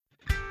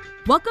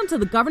Welcome to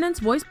the Governance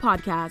Voice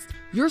Podcast,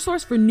 your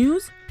source for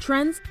news,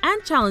 trends,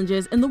 and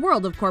challenges in the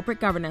world of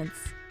corporate governance.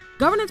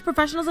 Governance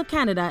Professionals of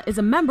Canada is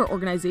a member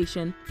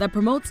organization that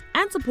promotes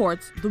and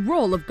supports the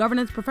role of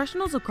governance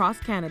professionals across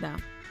Canada.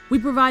 We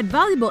provide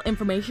valuable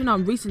information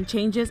on recent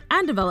changes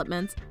and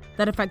developments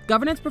that affect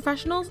governance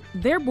professionals,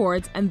 their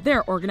boards, and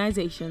their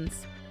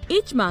organizations.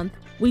 Each month,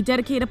 we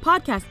dedicate a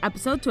podcast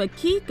episode to a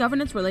key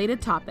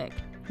governance-related topic.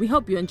 We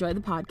hope you enjoy the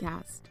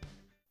podcast.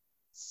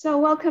 So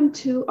welcome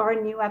to our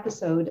new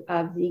episode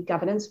of the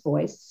Governance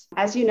Voice.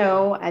 As you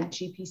know, at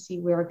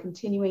GPC, we're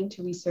continuing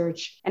to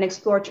research and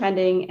explore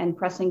trending and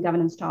pressing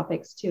governance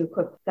topics to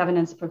equip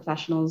governance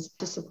professionals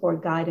to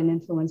support, guide, and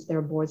influence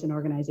their boards and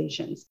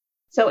organizations.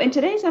 So in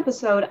today's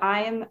episode,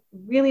 I am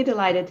really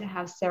delighted to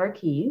have Sarah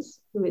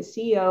Keys, who is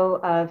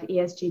CEO of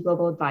ESG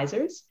Global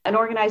Advisors, an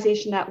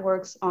organization that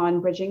works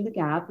on bridging the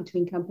gap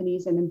between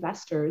companies and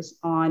investors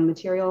on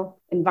material,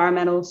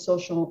 environmental,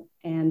 social,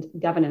 and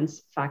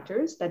governance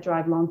factors that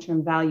drive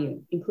long-term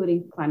value,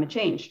 including climate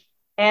change.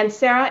 And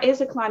Sarah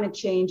is a climate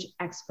change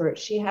expert.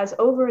 She has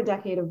over a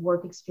decade of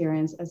work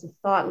experience as a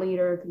thought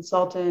leader,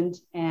 consultant,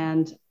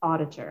 and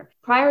auditor.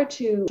 Prior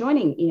to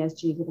joining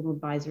ESG Global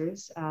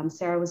Advisors,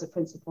 Sarah was a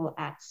principal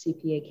at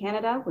CPA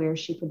Canada, where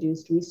she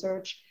produced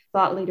research,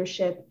 thought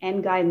leadership,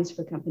 and guidance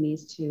for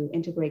companies to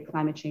integrate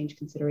climate change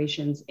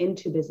considerations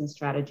into business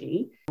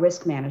strategy,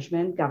 risk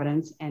management,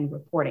 governance, and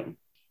reporting.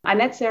 I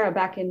met Sarah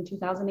back in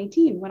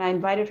 2018 when I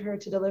invited her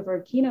to deliver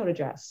a keynote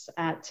address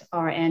at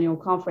our annual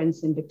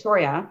conference in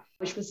Victoria,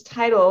 which was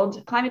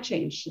titled Climate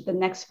Change, the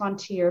Next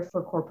Frontier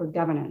for Corporate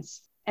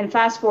Governance. And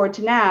fast forward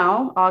to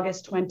now,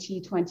 August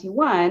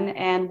 2021,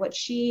 and what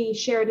she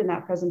shared in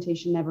that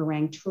presentation never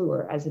rang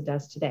truer as it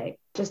does today.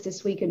 Just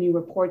this week, a new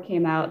report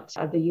came out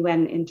of the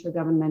UN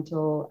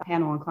Intergovernmental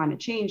Panel on Climate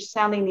Change,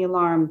 sounding the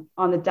alarm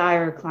on the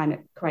dire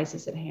climate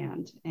crisis at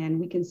hand. And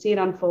we can see it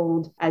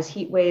unfold as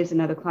heat waves and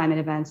other climate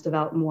events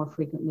develop more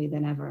frequently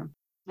than ever.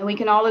 And we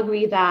can all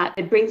agree that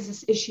it brings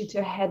this issue to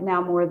a head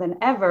now more than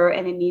ever,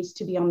 and it needs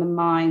to be on the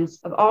minds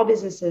of all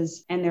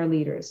businesses and their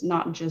leaders,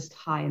 not just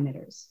high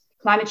emitters.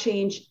 Climate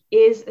change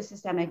is a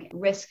systemic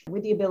risk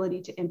with the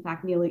ability to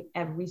impact nearly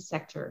every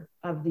sector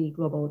of the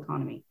global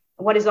economy.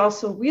 What is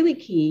also really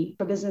key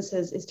for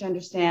businesses is to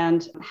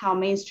understand how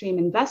mainstream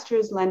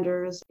investors,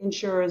 lenders,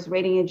 insurers,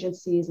 rating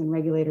agencies, and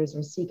regulators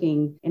are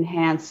seeking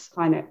enhanced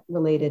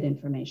climate-related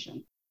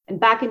information. And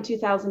back in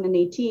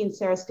 2018,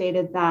 Sarah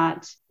stated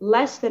that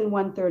less than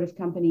 1/3 of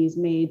companies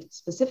made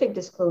specific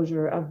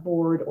disclosure of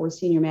board or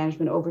senior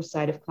management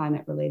oversight of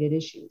climate-related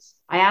issues.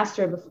 I asked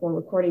her before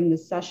recording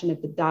this session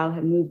if the dial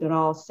had moved at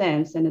all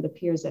since, and it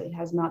appears that it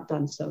has not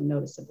done so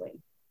noticeably.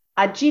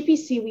 At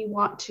GPC, we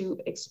want to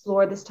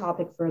explore this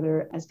topic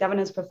further as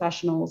governance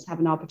professionals have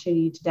an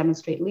opportunity to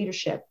demonstrate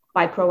leadership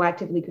by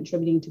proactively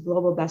contributing to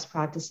global best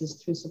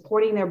practices through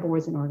supporting their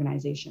boards and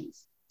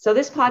organizations. So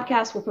this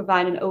podcast will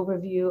provide an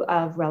overview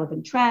of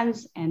relevant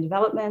trends and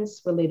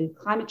developments related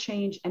to climate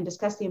change and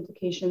discuss the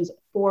implications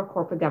for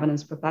corporate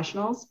governance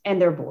professionals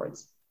and their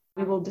boards.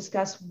 We will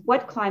discuss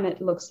what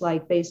climate looks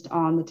like based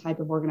on the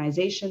type of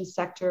organization,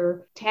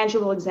 sector,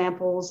 tangible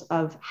examples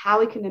of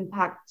how it can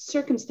impact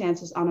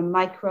circumstances on a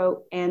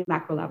micro and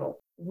macro level.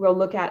 We'll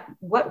look at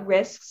what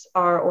risks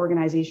are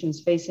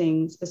organizations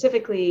facing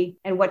specifically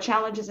and what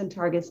challenges and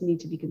targets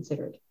need to be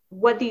considered.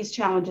 What these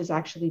challenges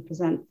actually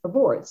present for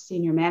boards,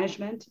 senior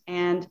management,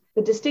 and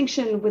the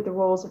distinction with the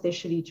roles that they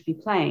should each be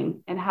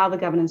playing, and how the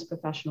governance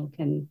professional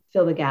can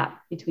fill the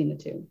gap between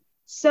the two.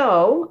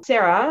 So,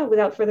 Sarah,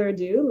 without further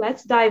ado,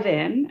 let's dive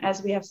in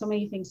as we have so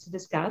many things to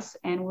discuss,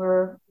 and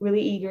we're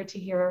really eager to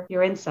hear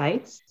your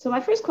insights. So my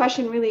first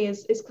question really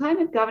is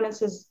climate governance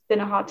has been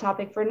a hot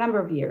topic for a number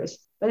of years,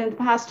 but in the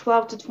past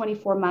 12 to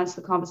 24 months,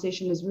 the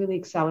conversation has really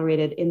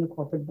accelerated in the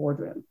corporate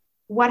boardroom.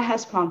 What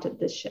has prompted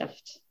this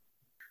shift?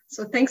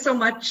 So thanks so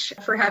much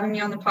for having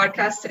me on the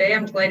podcast today.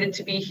 I'm delighted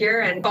to be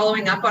here and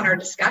following up on our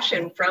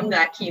discussion from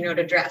that keynote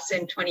address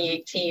in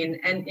 2018.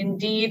 And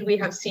indeed, we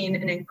have seen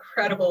an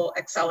incredible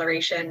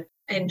acceleration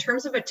in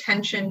terms of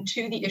attention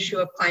to the issue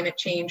of climate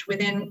change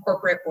within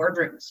corporate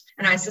boardrooms.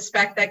 And I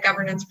suspect that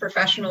governance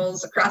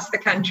professionals across the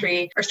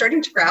country are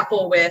starting to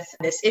grapple with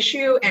this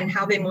issue and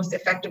how they most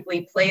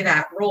effectively play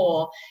that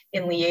role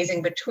in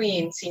liaising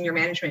between senior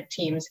management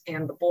teams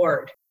and the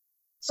board.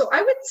 So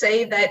I would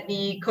say that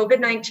the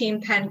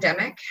COVID-19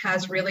 pandemic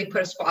has really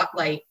put a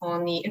spotlight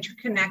on the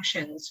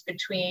interconnections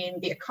between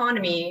the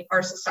economy,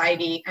 our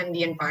society, and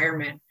the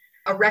environment.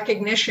 A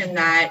recognition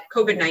that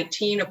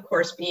COVID-19, of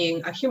course,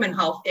 being a human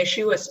health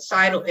issue, a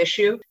societal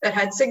issue that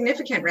had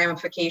significant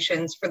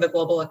ramifications for the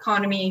global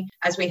economy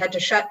as we had to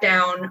shut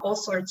down all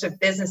sorts of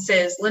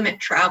businesses,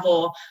 limit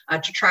travel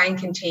to try and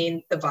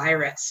contain the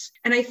virus.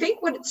 And I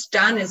think what it's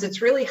done is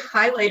it's really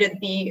highlighted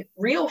the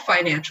real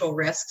financial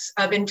risks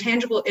of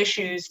intangible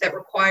issues that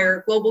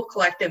require global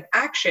collective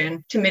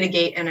action to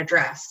mitigate and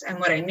address. And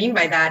what I mean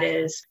by that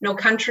is no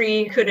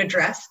country could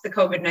address the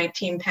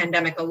COVID-19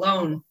 pandemic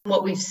alone.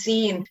 What we've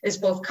seen is is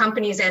both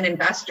companies and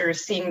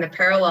investors seeing the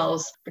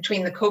parallels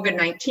between the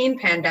COVID-19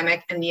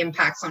 pandemic and the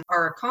impacts on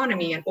our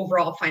economy and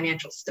overall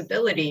financial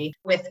stability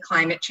with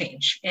climate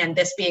change. And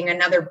this being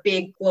another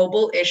big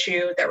global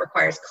issue that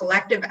requires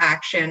collective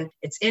action.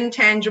 It's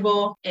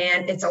intangible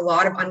and it's a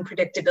lot of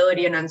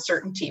unpredictability and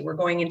uncertainty. We're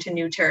going into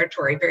new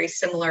territory, very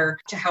similar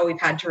to how we've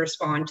had to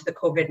respond to the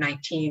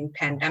COVID-19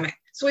 pandemic.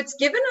 So it's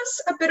given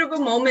us a bit of a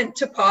moment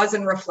to pause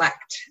and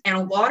reflect. And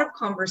a lot of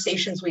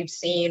conversations we've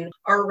seen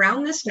are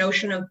around this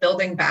notion of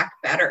building back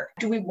better.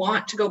 Do we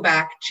want to go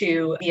back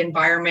to the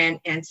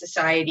environment and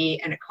society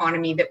and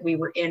economy that we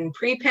were in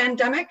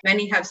pre-pandemic?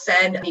 Many have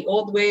said the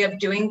old way of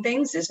doing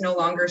things is no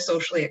longer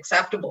socially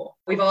acceptable.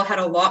 We've all had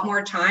a lot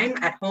more time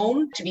at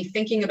home to be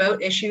thinking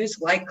about issues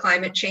like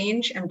climate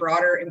change and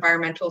broader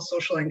environmental,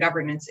 social, and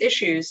governance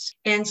issues.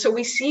 And so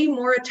we see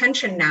more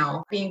attention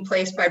now being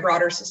placed by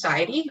broader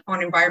society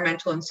on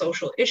environmental and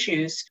social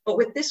issues, but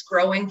with this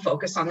growing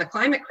focus on the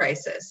climate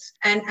crisis.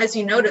 And as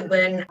you noted,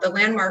 Lynn, the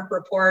landmark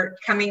report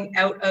coming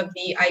out of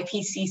the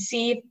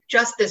IPCC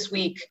just this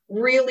week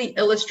really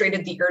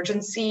illustrated the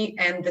urgency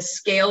and the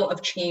scale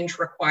of change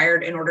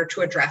required in order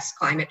to address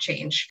climate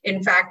change.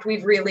 In fact,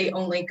 we've really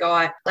only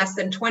got less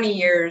than 20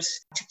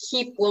 years to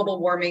keep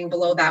global warming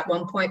below that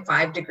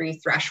 1.5 degree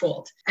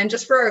threshold. And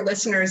just for our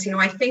listeners,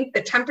 I think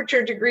the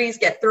temperature degrees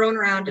get thrown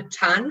around a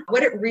ton.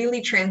 What it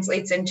really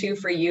translates into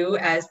for you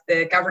as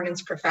the governance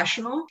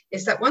professional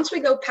is that once we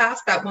go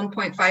past that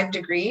 1.5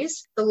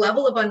 degrees, the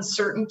level of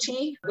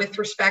uncertainty with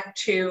respect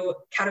to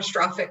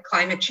catastrophic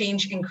climate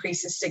change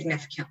increases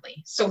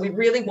significantly. So we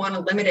really want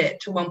to limit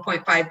it to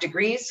 1.5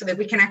 degrees so that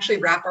we can actually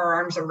wrap our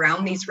arms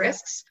around these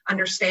risks,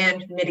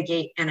 understand,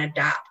 mitigate, and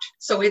adapt.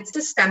 So it's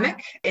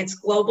systemic, it's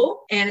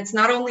global, and it's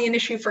not only an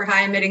issue for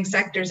high emitting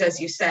sectors, as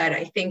you said.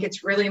 I think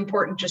it's really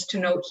important just to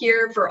note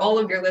here for all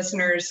of your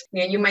listeners,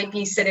 you might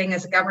be sitting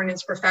as a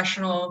governance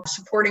professional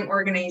supporting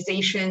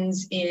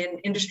organizations in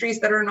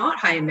industries that are not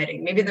high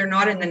emitting. Maybe they're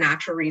not in the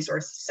natural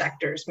resources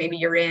sectors. Maybe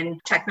you're in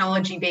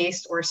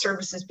technology-based or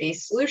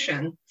services-based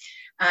solution.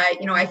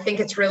 I think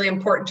it's really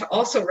important to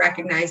also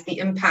recognize the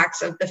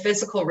impacts of the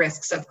physical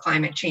risks of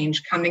climate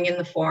change coming in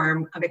the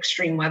form of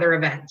extreme weather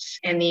events.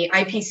 And the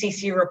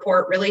IPCC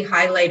report really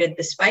highlighted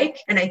the spike.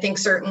 And I think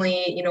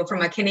certainly,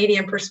 from a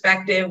Canadian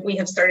perspective, we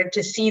have started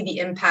to see the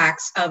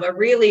impacts of a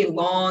really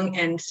long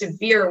and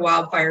severe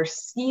wildfire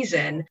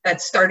season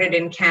that started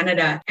in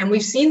Canada. And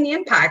we've seen the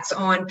impacts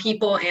on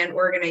people and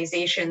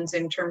organizations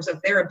in terms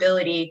of their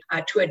ability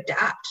to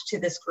adapt to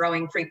this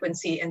growing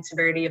frequency and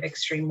severity of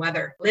extreme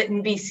weather.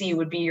 Lytton, BC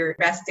would be your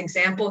best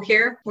example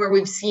here, where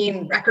we've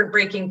seen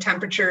record-breaking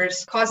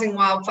temperatures causing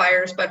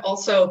wildfires, but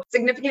also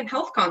significant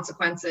health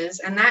consequences.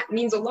 And that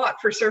means a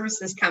lot for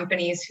services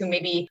companies who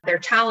maybe their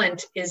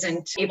talent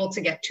isn't able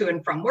to get to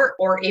and from work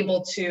or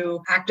able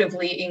to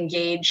actively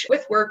engage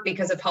with work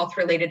because of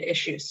health-related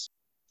issues.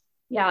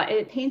 Yeah,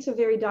 it paints a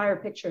very dire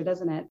picture,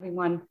 doesn't it?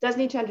 Everyone does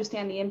need to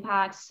understand the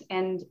impacts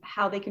and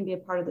how they can be a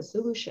part of the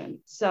solution.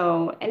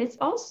 And it's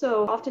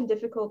also often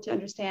difficult to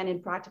understand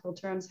in practical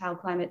terms how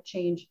climate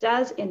change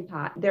does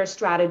impact their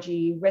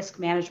strategy, risk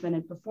management,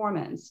 and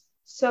performance.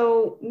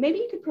 So maybe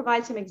you could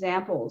provide some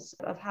examples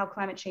of how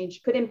climate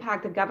change could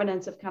impact the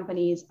governance of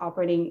companies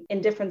operating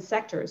in different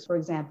sectors, for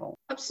example.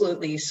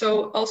 Absolutely.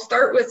 So I'll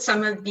start with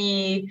some of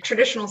the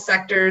traditional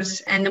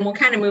sectors, and then we'll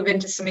kind of move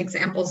into some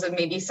examples of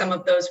maybe some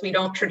of those we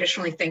don't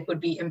traditionally think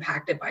would be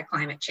impacted by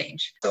climate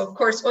change. So of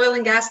course, oil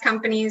and gas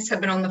companies have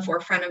been on the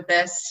forefront of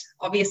this.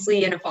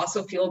 Obviously, in a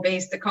fossil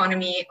fuel-based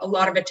economy, a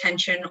lot of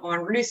attention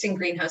on reducing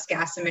greenhouse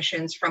gas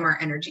emissions from our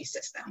energy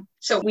system.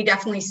 So we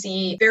definitely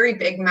see very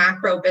big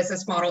macro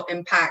business model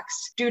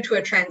impacts due to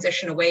a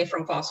transition away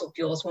from fossil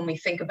fuels when we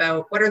think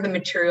about what are the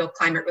material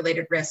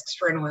climate-related risks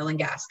for an oil and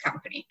gas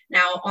company.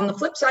 Now, on the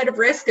flip side of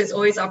risk is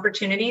always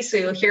opportunity. So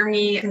you'll hear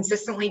me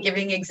consistently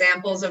giving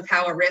examples of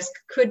how a risk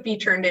could be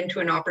turned into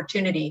an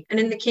opportunity. And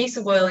in the case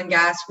of oil and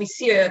gas, we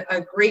see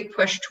a great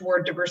push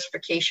toward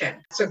diversification.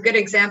 So a good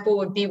example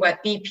would be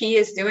what BP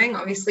is doing,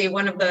 obviously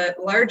one of the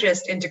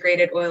largest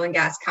integrated oil and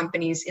gas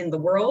companies in the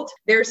world.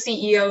 Their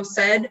CEO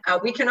said,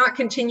 we cannot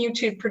continue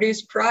to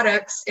produce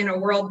products in a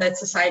world that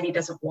society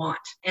doesn't want.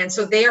 And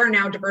so they are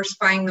now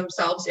diversifying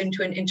themselves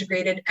into an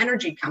integrated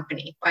energy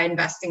company by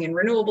investing in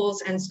renewables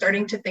and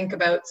starting to think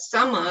about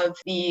some of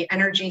the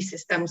energy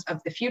systems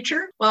of the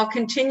future while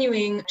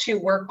continuing to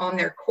work on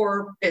their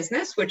core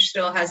business, which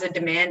still has a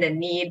demand and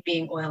need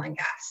being oil and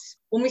gas.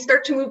 When we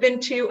start to move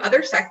into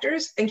other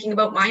sectors, thinking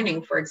about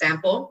mining, for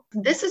example,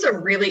 this is a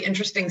really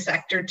interesting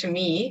sector to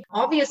me.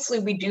 Obviously,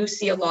 we do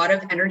see a lot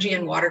of energy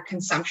and water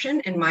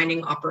consumption in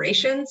mining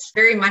operations,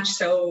 very much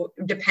so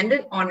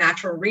dependent on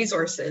natural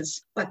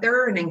resources. But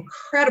there are an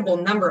incredible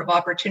number of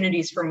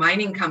opportunities for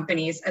mining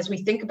companies as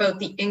we think about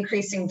the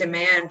increasing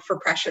demand for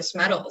precious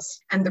metals.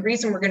 And the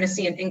reason we're going to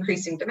see an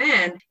increasing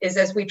demand is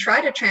as we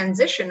try to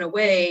transition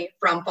away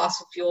from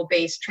fossil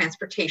fuel-based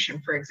transportation,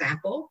 for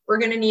example, we're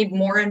going to need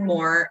more and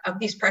more of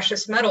these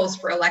precious metals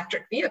for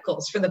electric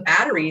vehicles, for the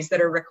batteries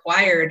that are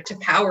required to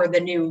power the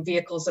new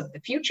vehicles of the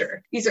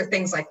future. These are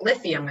things like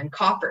lithium and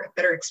copper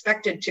that are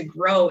expected to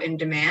grow in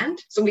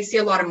demand. So we see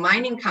a lot of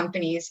mining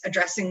companies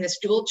addressing this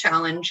dual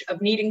challenge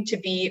of needing to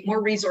be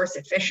more resource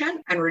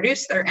efficient and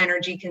reduce their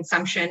energy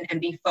consumption and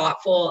be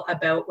thoughtful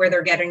about where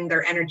they're getting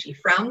their energy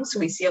from. So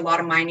we see a lot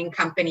of mining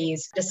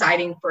companies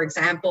deciding, for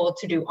example,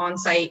 to do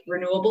on-site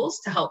renewables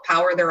to help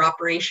power their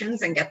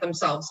operations and get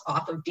themselves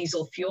off of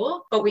diesel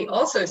fuel. But we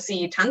also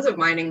see tons of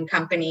mining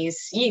companies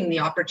seeing the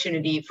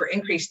opportunity for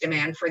increased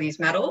demand for these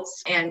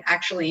metals and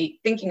actually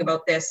thinking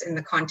about this in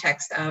the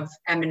context of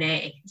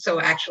M&A.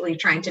 So actually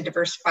trying to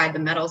diversify the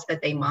metals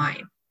that they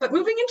mine. But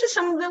moving into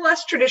some of the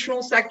less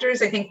traditional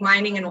sectors, I think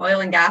mining and oil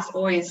and gas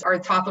always are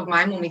top of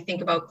mind when we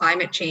think about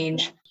climate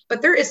change.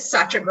 But there is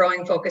such a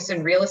growing focus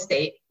in real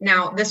estate.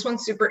 Now, this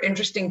one's super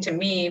interesting to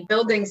me.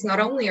 Buildings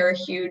not only are a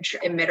huge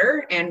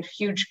emitter and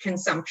huge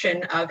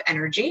consumption of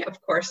energy,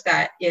 of course,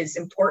 that is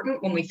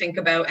important when we think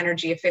about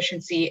energy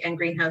efficiency and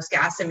greenhouse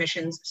gas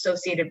emissions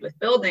associated with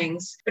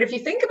buildings. But if you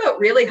think about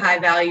really high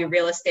value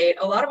real estate,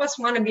 a lot of us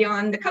want to be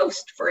on the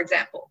coast, for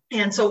example.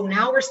 And so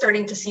now we're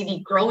starting to see the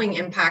growing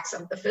impacts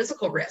of the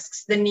physical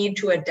risks, the need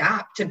to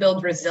adapt, to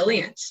build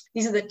resilience.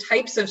 These are the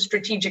types of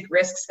strategic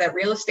risks that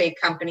real estate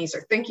companies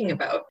are thinking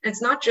about. And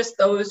it's not just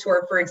those who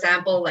are, for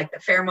example, like the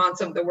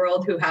Fairmonts of the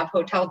world who have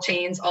hotel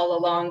chains all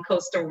along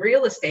coastal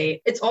real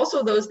estate. It's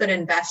also those that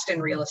invest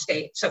in real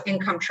estate. So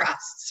income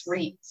trusts,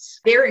 REITs.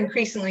 They're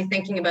increasingly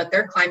thinking about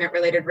their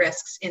climate-related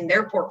risks in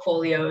their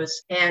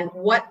portfolios and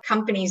what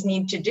companies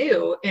need to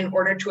do in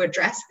order to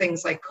address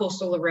things like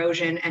coastal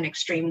erosion and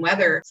extreme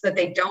weather so that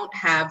they don't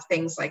have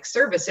things like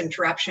service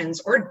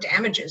interruptions or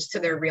damages to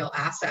their real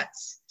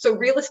assets. So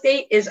real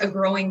estate is a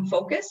growing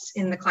focus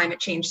in the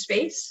climate change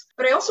space.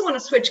 But I also want to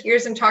switch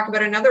gears and talk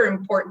about another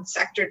important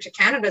sector to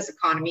Canada's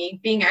economy,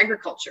 being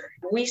agriculture.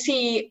 We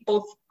see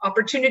both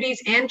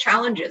opportunities and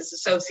challenges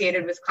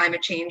associated with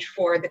climate change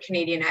for the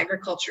Canadian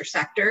agriculture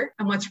sector.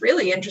 And what's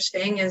really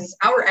interesting is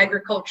our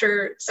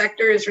agriculture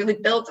sector is really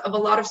built of a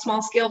lot of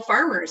small-scale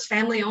farmers,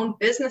 family-owned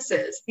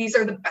businesses. These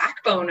are the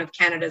backbone of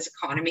Canada's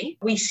economy.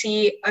 We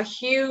see a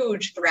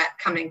huge threat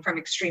coming from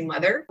extreme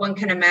weather. One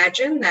can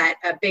imagine that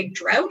a big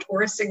drought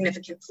or a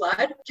significant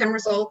flood can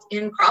result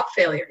in crop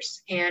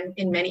failures. And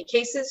in many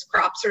cases,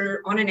 crops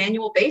are on an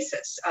annual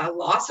basis. A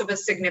loss of a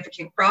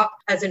significant crop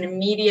has an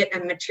immediate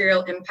and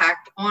material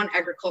impact on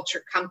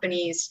agriculture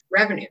companies'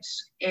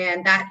 revenues.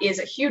 And that is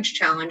a huge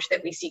challenge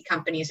that we see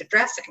companies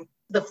addressing.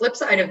 The flip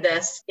side of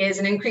this is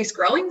an increased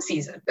growing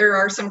season. There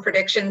are some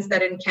predictions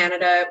that in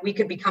Canada, we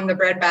could become the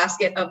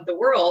breadbasket of the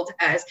world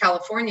as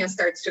California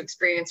starts to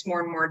experience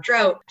more and more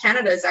drought.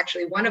 Canada is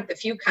actually one of the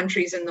few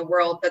countries in the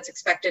world that's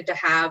expected to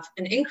have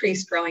an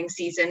increased growing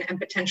season and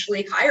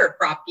potentially higher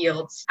crop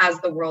yields as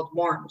the world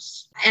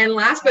warms. And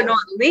last but not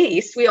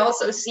least, we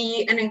also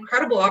see an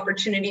incredible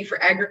opportunity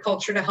for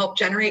agriculture to help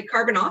generate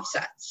carbon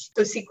offsets.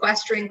 So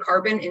sequestering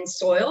carbon in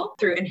soil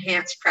through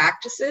enhanced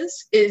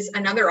practices is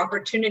another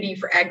opportunity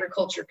for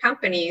agriculture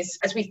companies.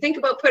 As we think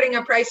about putting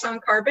a price on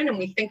carbon and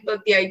we think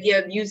about the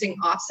idea of using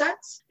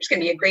offsets, there's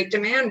going to be a great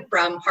demand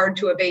from hard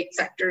to abate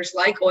sectors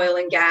like oil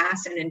and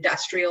gas and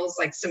industrials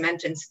like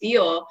cement and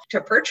steel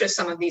to purchase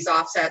some of these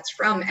offsets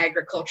from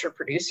agriculture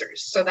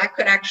producers. So that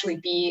could actually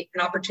be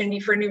an opportunity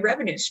for a new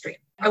revenue stream.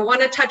 I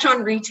want to touch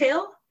on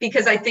retail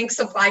because I think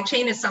supply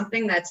chain is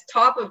something that's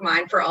top of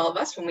mind for all of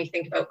us when we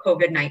think about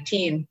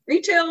COVID-19.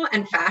 Retail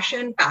and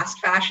fashion, fast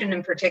fashion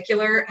in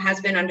particular, has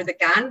been under the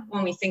gun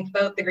when we think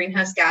about the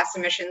greenhouse gas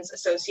emissions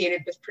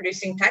associated with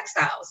producing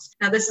textiles.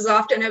 Now, this is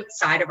often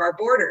outside of our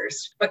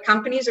borders, but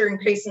companies are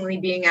increasingly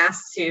being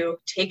asked to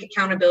take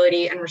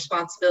accountability and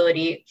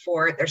responsibility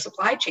for their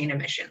supply chain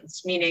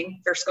emissions,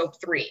 meaning their scope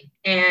 3.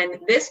 And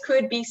this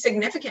could be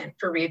significant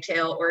for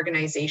retail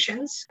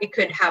organizations. It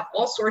could have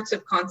all sorts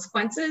of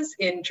consequences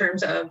in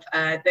terms of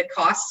the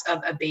costs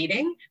of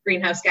abating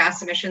greenhouse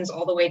gas emissions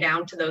all the way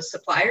down to those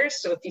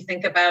suppliers. So if you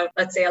think about,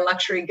 let's say, a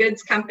luxury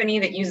goods company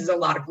that uses a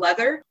lot of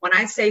leather, when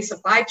I say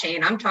supply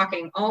chain, I'm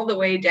talking all the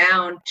way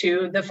down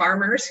to the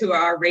farmers who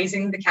are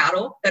raising the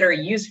cattle that are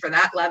used for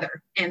that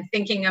leather and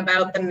thinking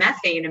about the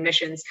methane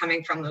emissions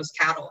coming from those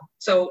cattle.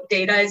 So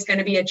data is going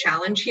to be a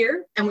challenge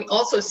here. And we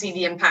also see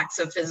the impacts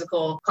of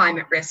physical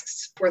climate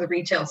risks for the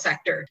retail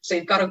sector. So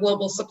you've got a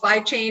global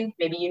supply chain.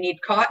 Maybe you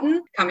need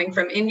cotton coming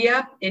from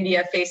India.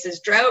 India faces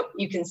drought.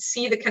 You can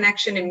see the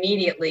connection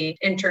immediately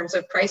in terms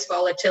of price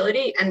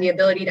volatility and the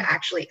ability to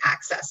actually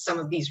access some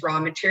of these raw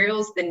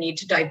materials, the need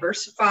to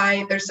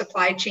diversify their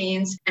supply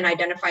chains and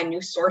identify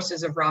new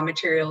sources of raw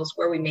materials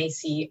where we may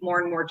see more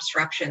and more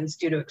disruptions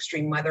due to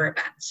extreme weather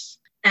events.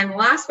 And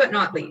last but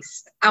not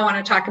least, I want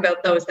to talk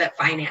about those that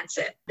finance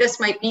it. This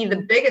might be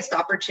the biggest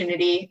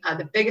opportunity,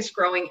 the biggest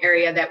growing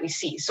area that we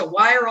see. So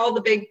why are all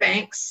the big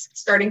banks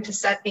starting to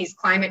set these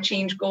climate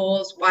change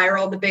goals? Why are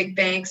all the big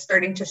banks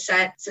starting to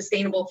set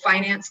sustainable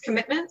finance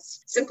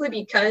commitments? Simply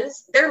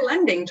because they're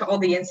lending to all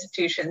the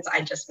institutions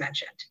I just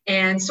mentioned.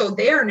 And so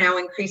they are now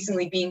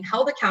increasingly being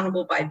held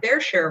accountable by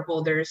their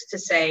shareholders to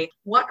say,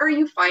 what are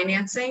you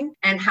financing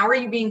and how are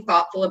you being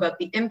thoughtful about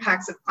the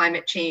impacts of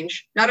climate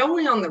change, not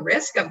only on the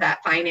risk of that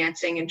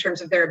financing in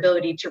terms of their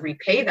ability to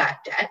repay that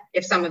debt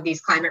if some of these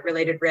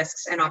climate-related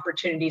risks and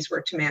opportunities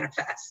were to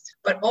manifest,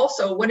 but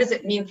also what does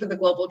it mean for the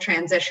global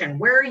transition?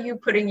 Where are you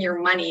putting your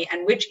money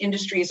and which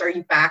industries are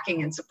you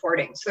backing and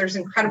supporting? So there's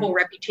incredible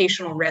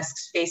reputational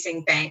risks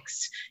facing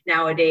banks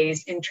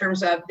nowadays in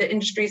terms of the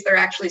industries they're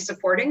actually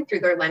supporting through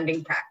their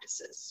lending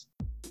practices.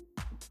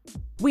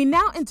 We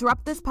now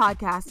interrupt this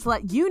podcast to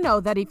let you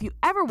know that if you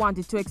ever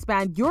wanted to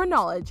expand your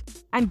knowledge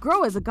and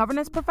grow as a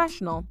governance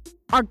professional,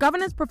 our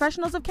Governance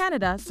Professionals of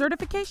Canada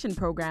certification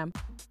program,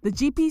 the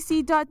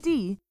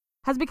GPC.D,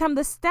 has become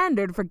the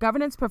standard for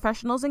governance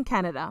professionals in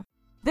Canada.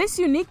 This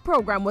unique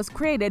program was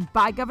created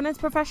by governance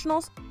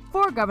professionals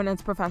for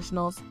governance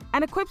professionals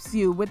and equips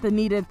you with the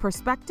needed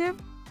perspective,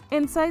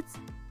 insights,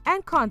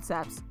 and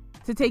concepts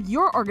to take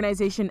your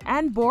organization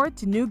and board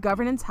to new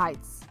governance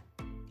heights.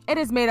 It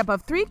is made up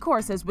of 3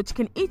 courses which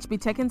can each be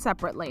taken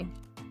separately: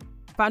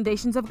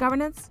 Foundations of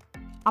Governance,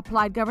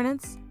 Applied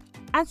Governance,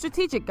 and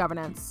Strategic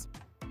Governance.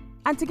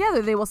 And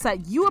together they will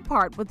set you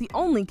apart with the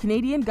only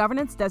Canadian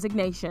governance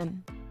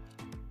designation.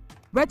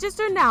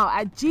 Register now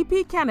at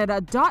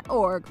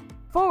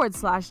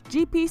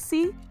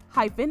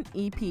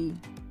gpcanada.org/GPC-EP.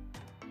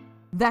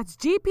 That's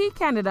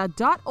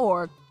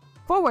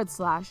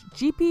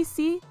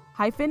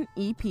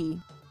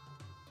gpcanada.org/GPC-EP.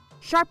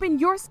 Sharpen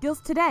your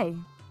skills today.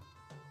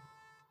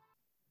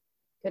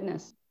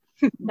 Goodness,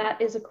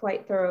 that is a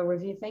quite thorough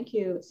review. Thank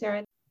you,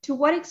 Sarah. To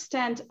what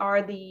extent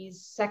are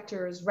these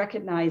sectors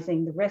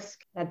recognizing the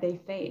risk that they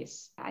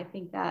face? I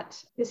think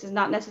that this is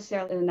not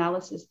necessarily an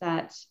analysis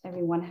that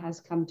everyone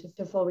has come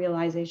to full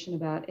realization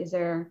about. Is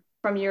there,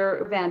 from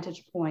your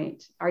vantage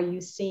point, are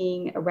you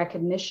seeing a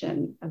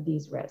recognition of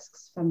these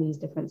risks from these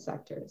different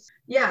sectors?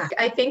 Yeah,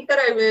 I think that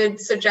I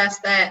would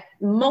suggest that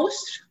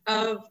most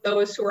of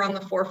those who are on the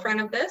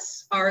forefront of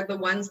this are the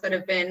ones that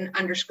have been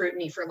under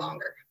scrutiny for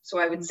longer. So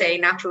I would say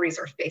natural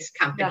resource-based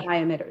companies. The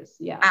high emitters,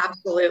 yeah.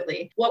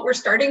 Absolutely. What we're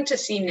starting to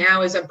see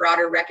now is a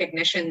broader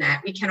recognition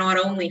that we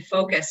cannot only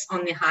focus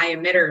on the high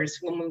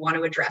emitters when we want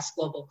to address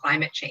global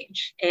climate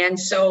change. And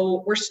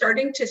so we're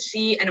starting to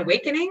see an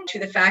awakening to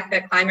the fact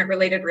that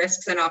climate-related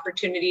risks and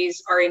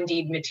opportunities are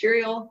indeed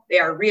material. They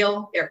are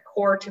real. They're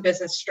core to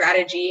business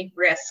strategy,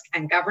 risk,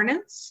 and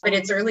governance. But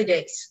it's early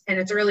days, and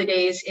it's early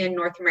days in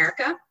North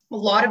America. A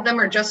lot of them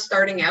are just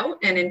starting out.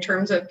 And in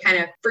terms of kind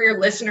of for your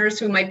listeners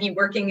who might be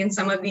working in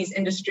some of these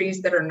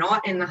industries that are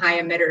not in the high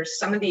emitters,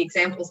 some of the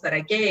examples that I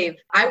gave,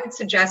 I would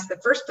suggest the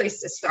first place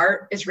to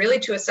start is really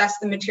to assess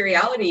the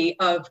materiality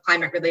of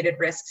climate-related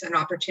risks and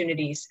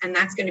opportunities. And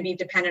that's going to be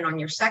dependent on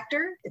your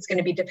sector. It's going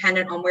to be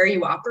dependent on where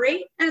you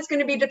operate. And it's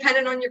going to be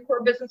dependent on your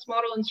core business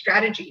model and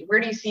strategy. Where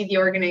do you see the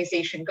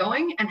organization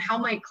going? And how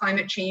might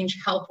climate change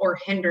help or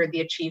hinder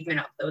the achievement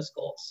of those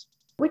goals?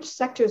 Which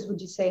sectors would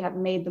you say have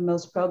made the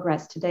most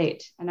progress to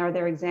date? And are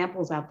there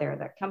examples out there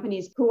that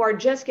companies who are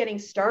just getting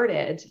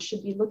started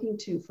should be looking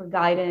to for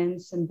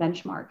guidance and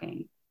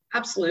benchmarking?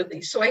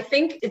 Absolutely. So I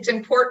think it's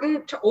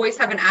important to always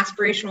have an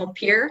aspirational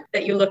peer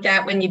that you look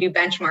at when you do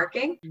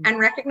benchmarking and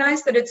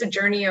recognize that it's a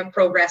journey of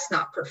progress,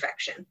 not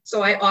perfection.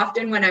 So I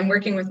often, when I'm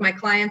working with my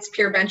clients,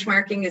 peer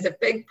benchmarking is a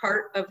big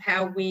part of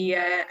how we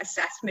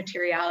assess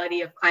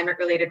materiality of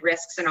climate-related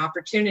risks and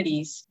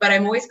opportunities. But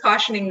I'm always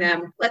cautioning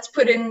them, let's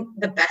put in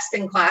the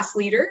best-in-class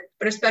leader,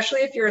 but especially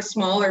if you're a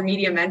small or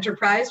medium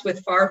enterprise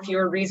with far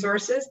fewer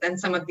resources than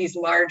some of these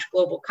large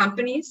global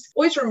companies,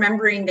 always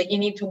remembering that you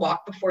need to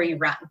walk before you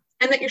run.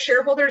 And that your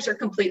shareholders are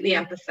completely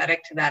empathetic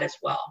to that as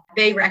well.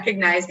 They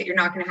recognize that you're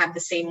not going to have the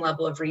same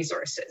level of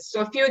resources.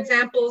 So a few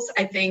examples,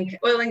 I think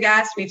oil and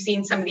gas, we've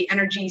seen some of the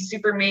energy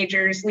super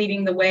majors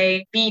leading the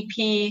way.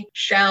 BP,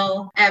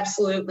 Shell,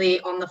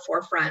 absolutely on the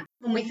forefront.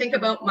 When we think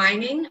about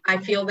mining, I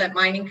feel that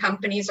mining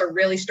companies are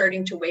really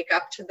starting to wake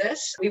up to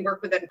this. We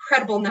work with an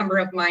incredible number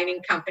of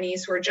mining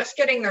companies who are just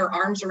getting their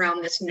arms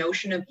around this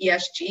notion of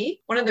ESG.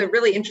 One of the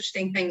really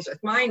interesting things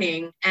with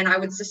mining, and I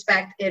would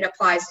suspect it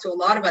applies to a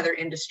lot of other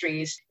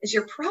industries, is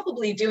you're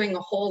probably doing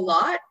a whole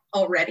lot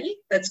already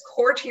that's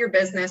core to your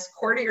business,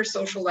 core to your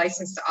social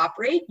license to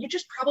operate. You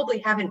just probably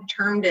haven't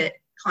termed it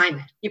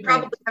climate. You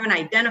probably haven't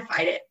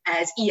identified it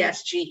as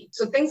ESG.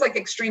 So things like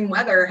extreme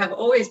weather have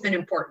always been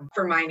important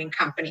for mining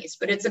companies,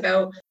 but it's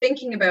about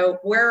thinking about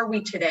where are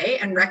we today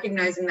and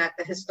recognizing that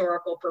the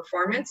historical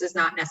performance is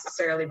not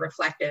necessarily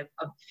reflective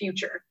of the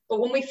future.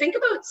 But when we think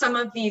about some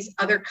of these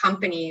other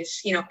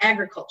companies,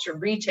 agriculture,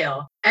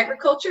 retail, I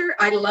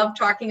love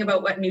talking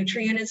about what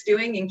Nutrien is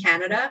doing in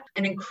Canada,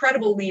 an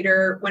incredible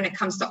leader when it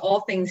comes to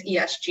all things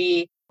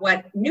ESG.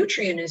 what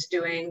Nutrien is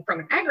doing from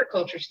an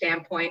agriculture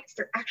standpoint is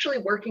they're actually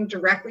working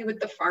directly with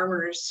the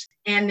farmers,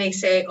 and they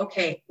say,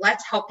 okay,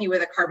 let's help you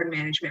with a carbon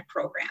management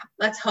program.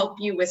 Let's help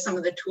you with some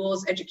of the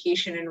tools,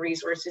 education, and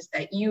resources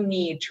that you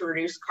need to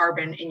reduce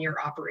carbon in your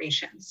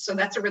operations. So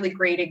that's a really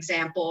great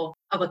example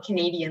of a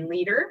Canadian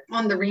leader.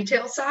 On the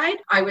retail side,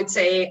 I would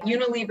say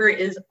Unilever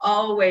is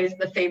always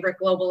the favorite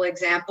global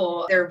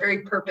example. They're a very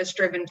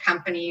purpose-driven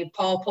company.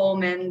 Paul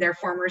Pullman, their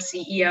former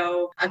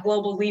CEO, a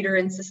global leader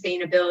in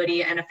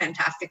sustainability and a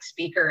fantastic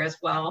speaker as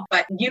well.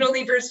 But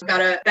Unilever's got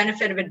a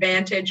benefit of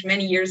advantage,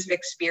 many years of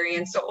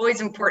experience. So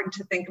always important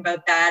to think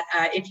about that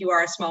if you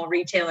are a small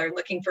retailer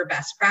looking for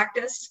best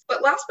practice.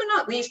 But last but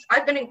not least,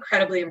 I've been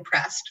incredibly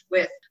impressed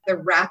with the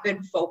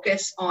rapid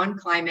focus on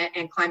climate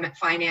and climate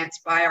finance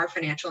by our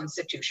financial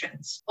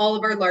institutions. All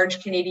of our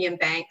large Canadian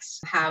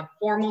banks have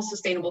formal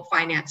sustainable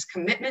finance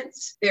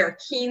commitments. They are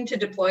keen to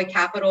deploy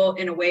capital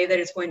in a way that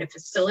is going to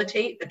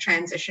facilitate the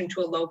transition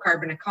to a low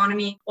carbon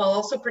economy while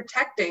also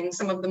protecting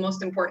some of the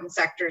most important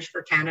sectors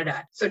for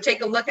Canada. So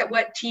take a look at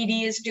what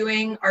TD is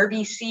doing,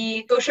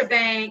 RBC,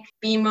 Scotiabank,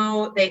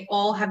 BMO, they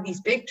all have these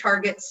big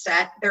targets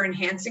set. They're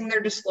enhancing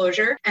their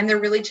disclosure, and they're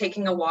really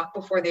taking a walk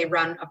before they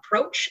run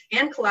approach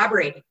and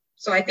collaborating.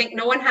 So I think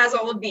no one has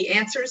all of the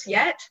answers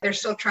yet. They're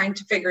still trying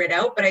to figure it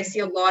out, but I see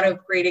a lot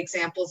of great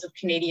examples of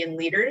Canadian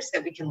leaders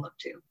that we can look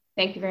to.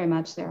 Thank you very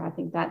much, Sarah. I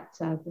think that's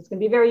going to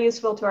be very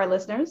useful to our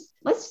listeners.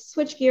 Let's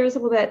switch gears a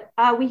little bit.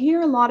 We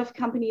hear a lot of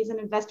companies and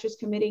investors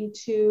committing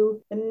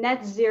to the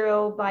net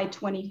zero by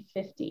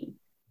 2050.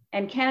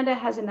 And Canada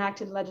has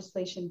enacted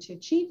legislation to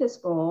achieve this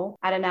goal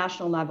at a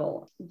national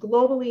level.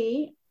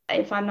 Globally,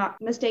 if I'm not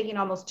mistaken,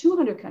 almost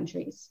 200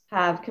 countries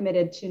have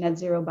committed to net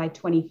zero by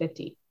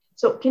 2050.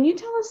 So can you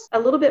tell us a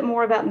little bit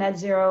more about net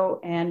zero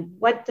and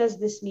what does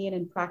this mean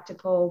in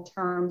practical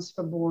terms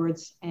for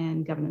boards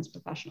and governance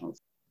professionals?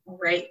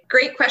 Right.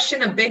 Great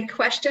question. A big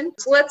question.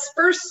 So let's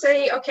first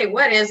say, okay,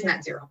 what is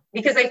net zero?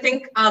 Because I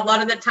think a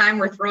lot of the time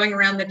we're throwing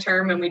around the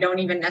term and we don't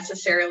even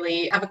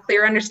necessarily have a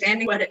clear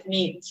understanding what it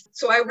means.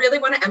 So I really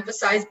want to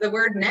emphasize the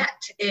word net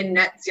in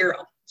net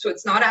zero. So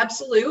it's not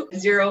absolute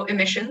zero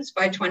emissions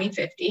by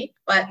 2050,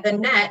 but the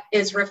net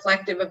is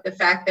reflective of the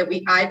fact that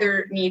we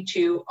either need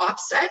to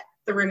offset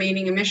the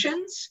remaining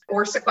emissions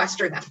or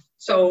sequester them.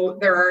 So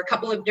there are a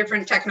couple of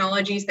different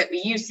technologies that we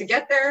use to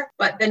get there,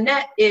 but the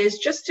net is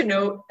just to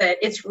note that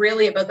it's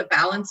really about the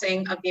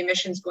balancing of the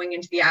emissions going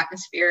into the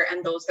atmosphere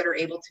and those that are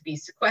able to be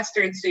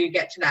sequestered. So you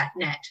get to that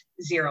net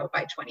zero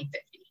by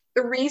 2050.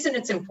 The reason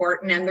it's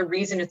important and the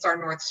reason it's our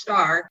North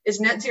Star is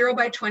net zero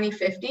by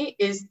 2050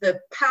 is the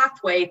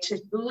pathway to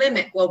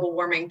limit global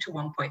warming to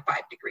 1.5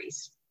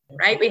 degrees.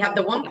 Right? We have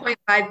the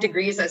 1.5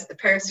 degrees as the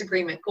Paris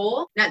Agreement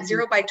goal. Net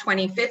zero by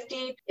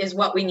 2050 is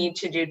what we need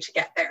to do to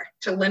get there,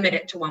 to limit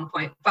it to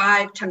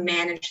 1.5, to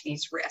manage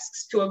these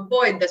risks, to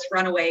avoid this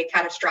runaway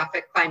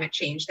catastrophic climate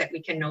change that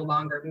we can no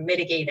longer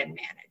mitigate and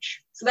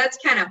manage. So that's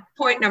kind of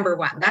point number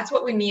one. That's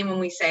what we mean when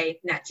we say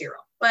net zero.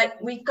 But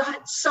we've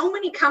got so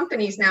many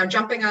companies now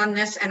jumping on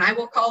this, and I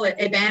will call it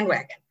a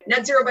bandwagon.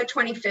 Net zero by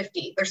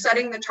 2050, they're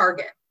setting the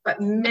target,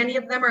 but many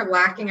of them are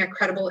lacking a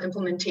credible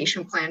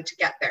implementation plan to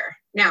get there.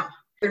 Now,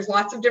 there's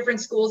lots of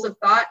different schools of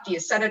thought. Do you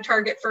set a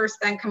target first,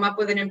 then come up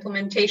with an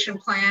implementation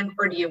plan,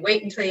 or do you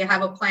wait until you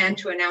have a plan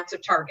to announce a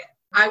target?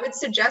 I would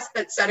suggest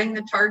that setting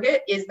the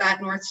target is that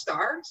North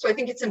Star. So I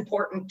think it's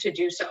important to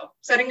do so.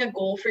 Setting a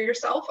goal for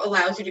yourself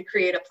allows you to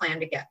create a plan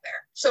to get there.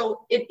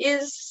 So it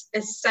is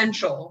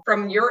essential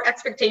from your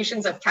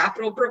expectations of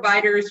capital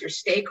providers, your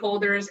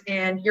stakeholders,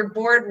 and your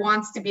board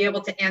wants to be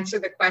able to answer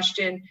the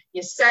question,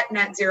 you set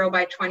net zero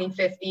by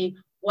 2050.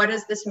 What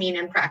does this mean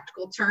in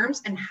practical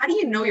terms? And how do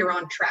you know you're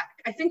on track?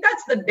 I think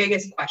that's the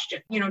biggest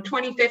question.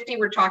 2050,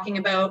 we're talking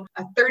about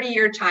a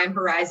 30-year time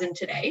horizon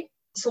today.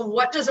 So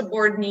what does a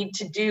board need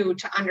to do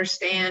to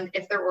understand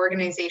if their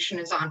organization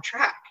is on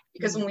track?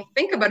 Because when we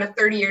think about a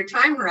 30-year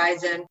time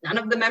horizon, none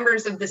of the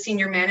members of the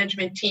senior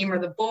management team or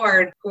the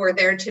board who are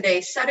there today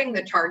setting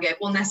the target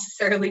will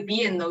necessarily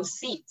be in those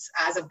seats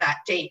as of that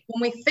date.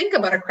 When we think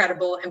about a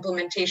credible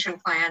implementation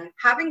plan,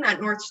 having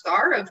that North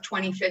Star of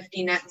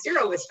 2050 net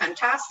zero is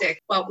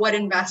fantastic. But what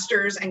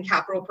investors and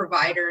capital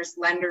providers,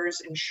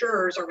 lenders,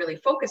 insurers are really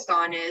focused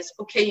on is,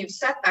 okay, you've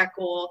set that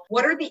goal.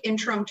 What are the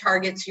interim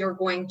targets you're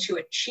going to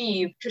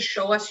achieve to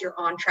show us you're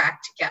on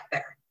track to get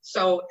there?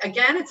 So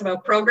again, it's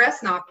about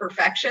progress, not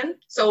perfection.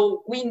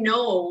 So we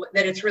know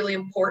that it's really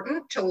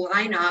important to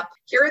line up,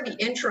 here are the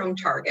interim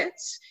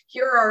targets.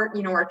 Here are,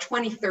 our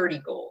 2030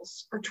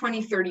 goals or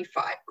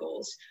 2035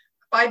 goals.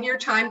 5-year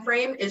time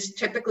frame is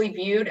typically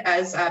viewed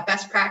as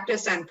best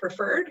practice and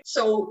preferred.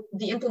 So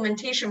the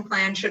implementation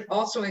plan should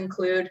also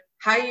include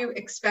how you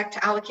expect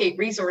to allocate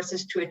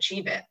resources to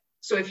achieve it.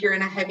 So if you're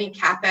in a heavy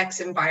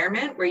CapEx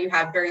environment where you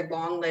have very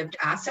long-lived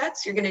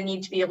assets, you're going to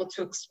need to be able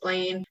to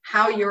explain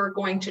how you're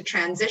going to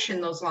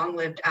transition those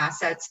long-lived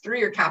assets through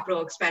your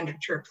capital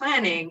expenditure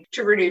planning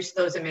to reduce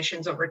those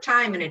emissions over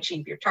time and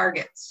achieve your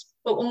targets.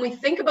 But when we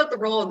think about the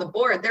role of the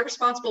board, they're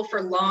responsible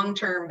for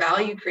long-term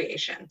value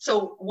creation.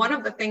 So one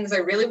of the things I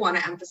really want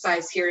to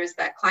emphasize here is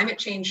that climate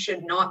change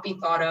should not be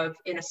thought of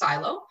in a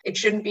silo. It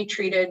shouldn't be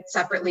treated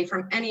separately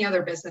from any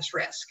other business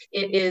risk.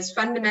 It is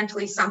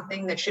fundamentally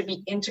something that should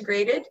be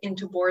integrated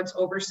into boards'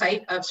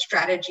 oversight of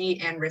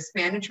strategy and risk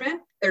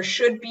management. There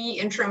should be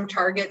interim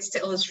targets to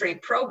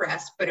illustrate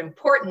progress, but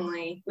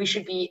importantly, we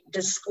should be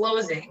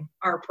disclosing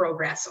our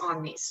progress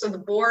on these. So the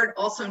board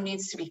also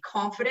needs to be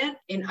confident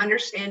in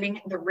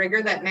understanding the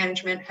rigor that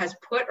management has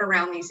put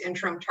around these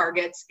interim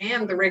targets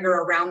and the rigor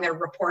around their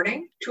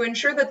reporting to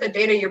ensure that the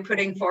data you're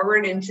putting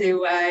forward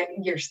into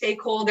your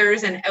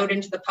stakeholders and out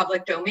into the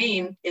public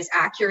domain is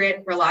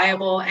accurate,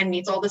 reliable, and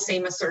meets all the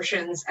same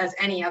assertions as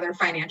any other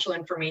financial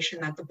information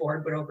that the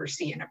board would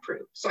oversee and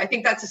approve. So I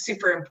think that's a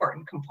super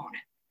important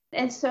component.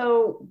 And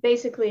so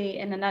basically,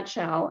 in a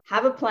nutshell,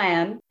 have a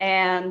plan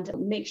and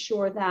make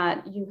sure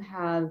that you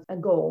have a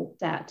goal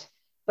set,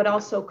 but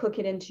also cook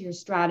it into your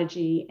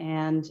strategy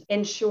and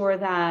ensure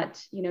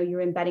that,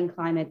 you're embedding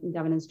climate and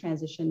governance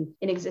transition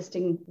in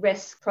existing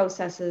risk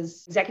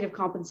processes, executive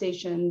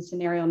compensation,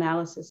 scenario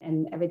analysis,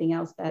 and everything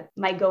else that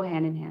might go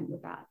hand in hand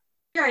with that.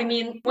 Yeah, I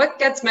mean, what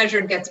gets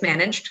measured gets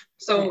managed.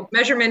 So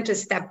measurement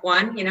is step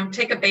one.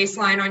 Take a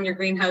baseline on your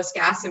greenhouse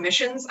gas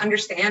emissions,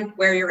 understand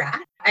where you're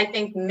at. I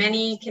think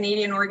many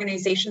Canadian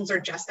organizations are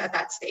just at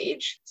that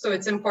stage. So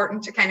it's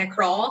important to kind of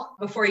crawl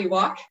before you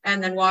walk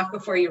and then walk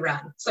before you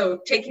run. So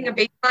taking a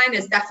baseline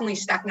is definitely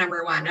step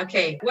number one.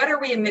 Okay, what are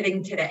we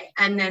emitting today?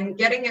 And then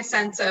getting a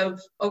sense of,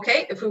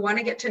 okay, if we want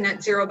to get to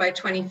net zero by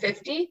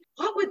 2050,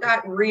 what would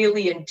that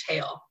really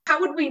entail?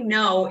 How would we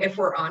know if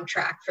we're on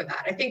track for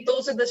that? I think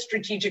those are the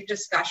strategic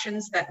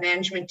discussions that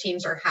management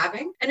teams are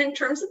having. And in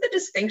terms of the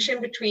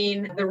distinction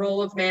between the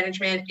role of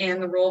management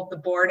and the role of the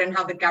board and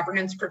how the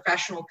governance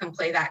professional can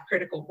play that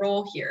critical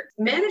role here,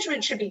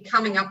 management should be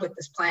coming up with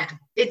this plan.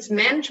 It's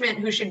management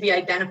who should be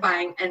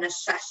identifying and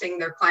assessing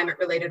their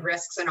climate-related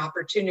risks and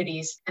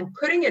opportunities and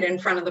putting it in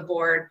front of the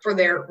board for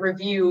their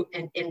review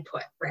and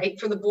input, right?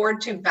 For the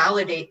board to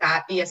validate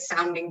that, be a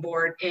sounding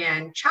board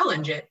and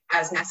challenge it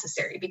as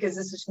necessary, because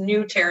this is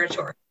new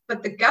territory.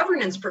 But the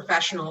governance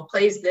professional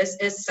plays this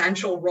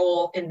essential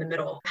role in the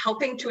middle,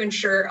 helping to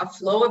ensure a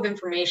flow of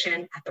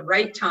information at the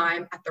right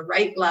time, at the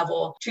right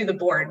level to the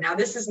board. Now,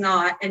 this is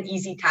not an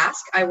easy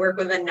task. I work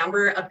with a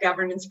number of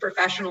governance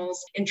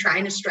professionals in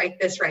trying to strike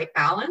this right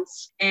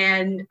balance.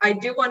 And I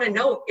do want to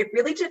note, it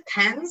really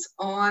depends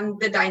on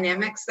the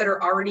dynamics that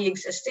are already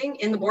existing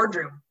in the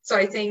boardroom. So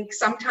I think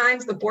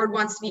sometimes the board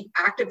wants to be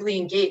actively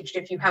engaged.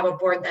 If you have a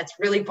board that's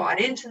really bought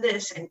into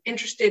this and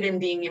interested in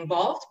being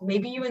involved,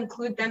 maybe you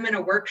include them in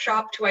a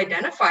workshop to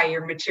identify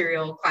your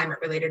material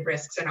climate-related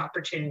risks and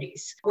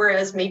opportunities.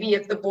 Whereas maybe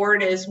if the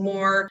board is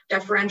more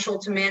deferential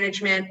to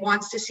management,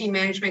 wants to see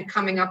management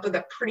coming up with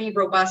a pretty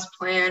robust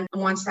plan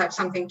and wants to have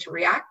something to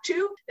react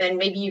to, then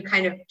maybe you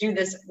kind of do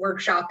this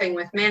workshopping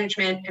with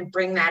management and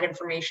bring that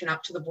information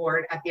up to the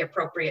board at the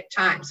appropriate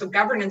time. So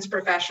governance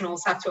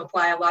professionals have to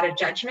apply a lot of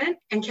judgment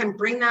and can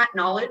bring that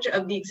knowledge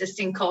of the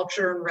existing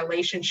culture and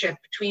relationship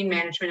between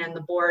management and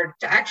the board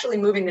to actually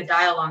moving the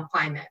dial on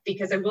climate.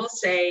 Because I will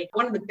say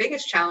one of the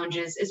biggest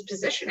challenges is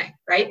positioning,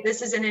 right?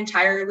 This is an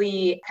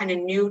entirely kind of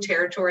new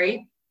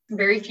territory.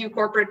 Very few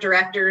corporate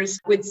directors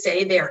would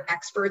say they are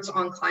experts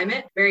on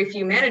climate. Very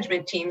few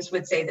management teams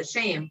would say the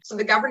same. So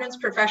the governance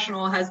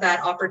professional has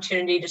that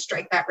opportunity to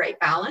strike that right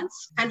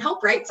balance and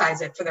help right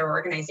size it for their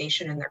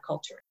organization and their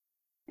culture.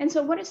 And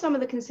so what are some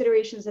of the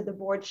considerations that the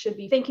board should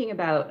be thinking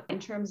about in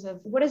terms of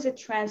what does it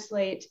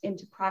translate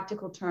into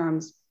practical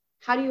terms?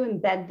 How do you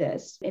embed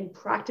this in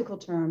practical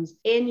terms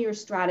in your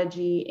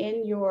strategy,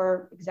 in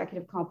your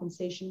executive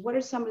compensation? What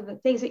are some of the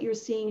things that you're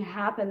seeing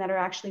happen that are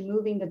actually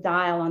moving the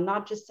dial on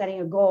not just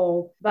setting a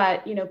goal,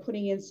 but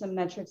putting in some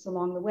metrics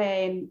along the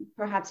way and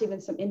perhaps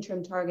even some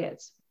interim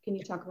targets? Can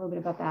you talk a little bit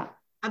about that?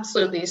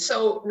 Absolutely.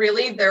 So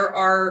really, there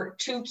are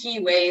two key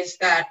ways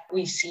that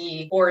we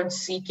see boards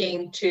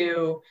seeking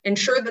to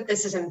ensure that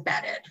this is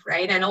embedded,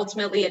 right? And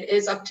ultimately, it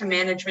is up to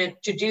management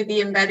to do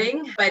the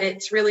embedding, but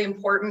it's really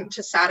important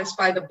to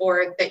satisfy the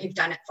board that you've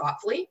done it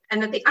thoughtfully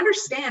and that they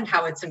understand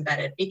how it's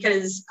embedded,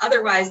 because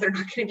otherwise they're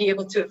not going to be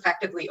able to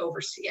effectively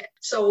oversee it.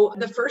 So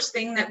the first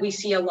thing that we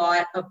see a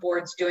lot of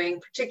boards doing,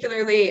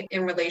 particularly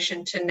in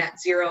relation to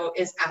net zero,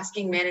 is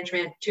asking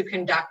management to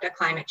conduct a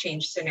climate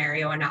change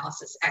scenario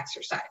analysis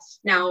exercise.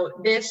 Now,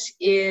 this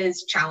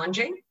is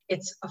challenging.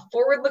 It's a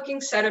forward-looking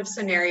set of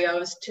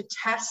scenarios to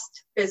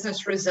test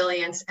business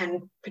resilience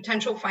and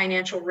potential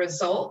financial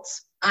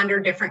results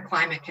under different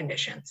climate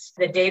conditions.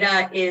 The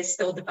data is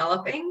still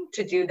developing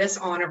to do this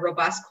on a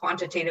robust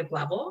quantitative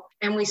level.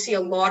 And we see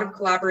a lot of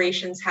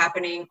collaborations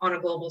happening on a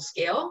global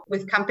scale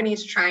with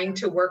companies trying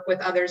to work with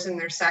others in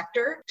their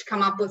sector to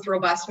come up with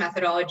robust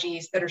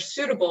methodologies that are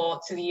suitable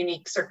to the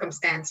unique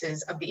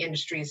circumstances of the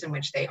industries in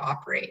which they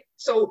operate.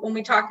 So when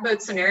we talk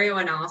about scenario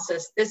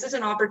analysis, this is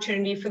an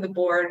opportunity for the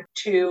board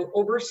to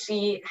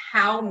oversee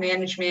how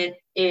management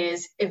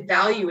is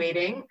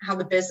evaluating how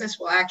the business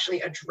will actually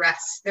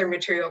address their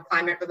material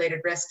climate-related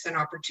risks and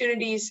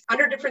opportunities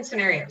under different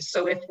scenarios.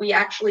 So if we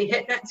actually successfully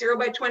hit net zero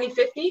by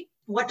 2050,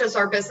 what does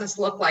our business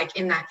look like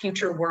in that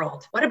future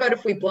world? What about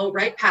if we blow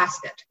right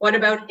past it? What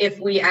about if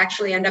we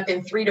actually end up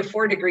in 3 to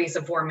 4 degrees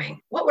of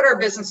warming? What would our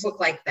business look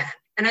like then?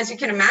 And as you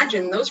can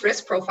imagine, those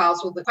risk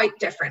profiles will be quite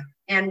different.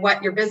 And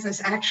what your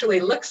business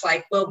actually looks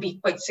like will be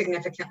quite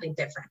significantly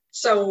different.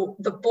 So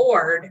the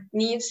board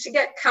needs to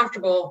get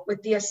comfortable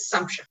with the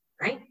assumption,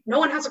 right? No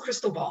one has a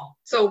crystal ball.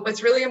 So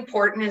what's really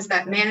important is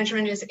that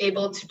management is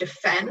able to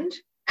defend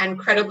and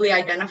credibly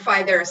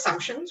identify their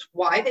assumptions,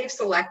 why they've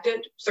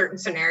selected certain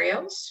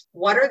scenarios,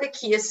 what are the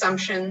key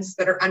assumptions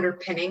that are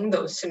underpinning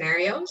those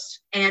scenarios,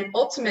 and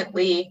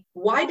ultimately,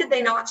 why did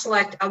they not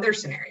select other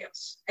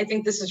scenarios? I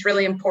think this is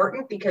really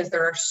important because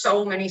there are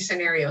so many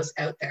scenarios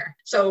out there.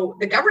 So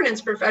the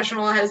governance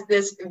professional has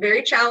this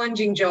very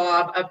challenging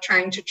job of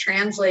trying to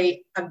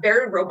translate a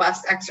very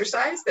robust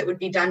exercise that would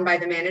be done by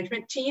the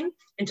management team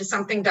into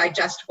something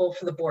digestible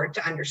for the board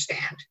to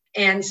understand.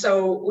 And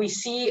so we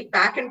see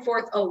back and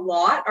forth a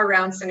lot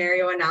around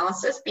scenario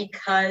analysis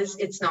because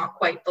it's not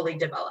quite fully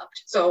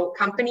developed. So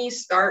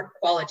companies start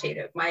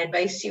qualitative. My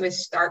advice to you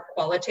is start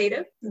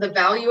qualitative. The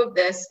value of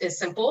this is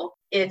simple.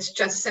 It's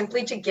just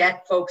simply to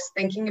get folks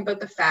thinking about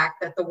the fact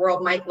that the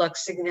world might look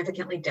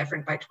significantly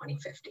different by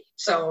 2050.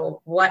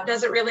 So what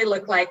does it really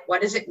look like?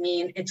 What does it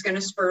mean? It's going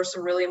to spur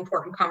some really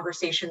important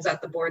conversations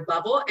at the board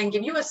level and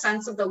give you a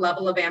sense of the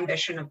level of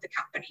ambition of the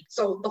company.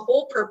 So the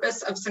whole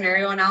purpose of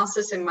scenario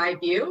analysis, in my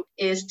view,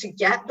 is to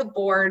get the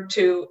board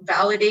to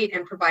validate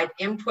and provide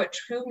input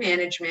to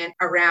management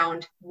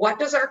around what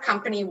does our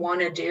company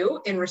want to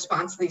do in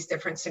response to these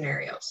different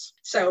scenarios.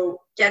 So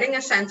getting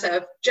a sense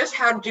of just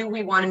how do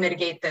we want to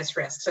mitigate this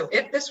risk? So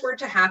if this were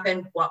to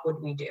happen, what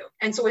would we do?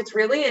 And so it's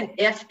really an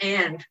if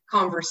and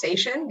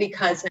conversation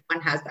because no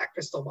one has that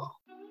crystal ball.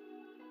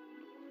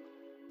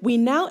 We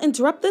now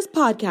interrupt this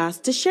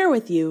podcast to share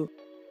with you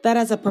that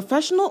as a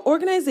professional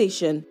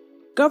organization,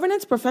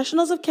 Governance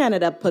Professionals of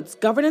Canada puts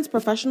governance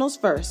professionals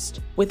first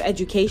with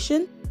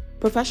education,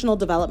 professional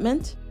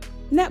development,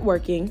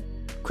 networking,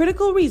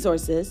 critical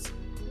resources,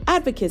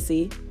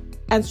 advocacy,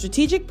 and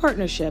strategic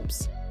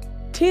partnerships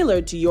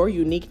tailored to your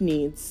unique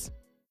needs.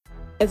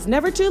 It's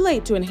never too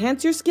late to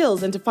enhance your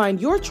skills and to find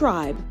your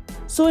tribe,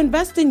 so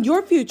invest in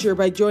your future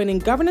by joining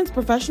Governance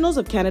Professionals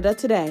of Canada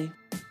today.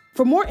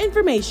 For more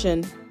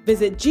information,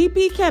 visit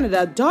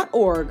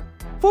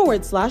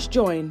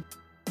gpcanada.org/join.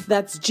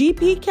 That's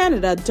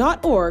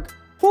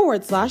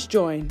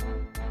gpcanada.org/join.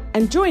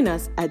 And join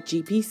us at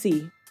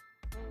GPC.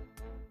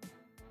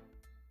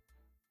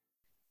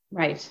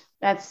 Right.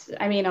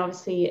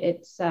 Obviously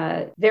it's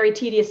a very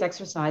tedious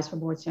exercise for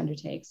boards to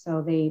undertake.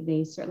 So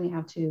they certainly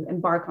have to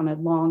embark on a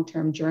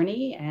long-term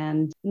journey,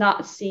 and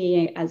not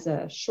seeing it as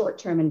a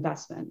short-term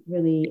investment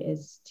really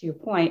is, to your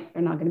point,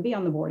 they're not going to be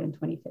on the board in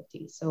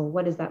 2050. So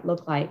what does that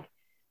look like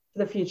for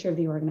the future of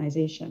the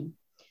organization?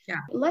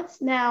 Yeah.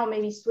 Let's now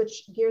maybe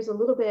switch gears a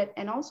little bit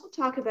and also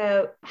talk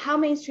about how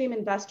mainstream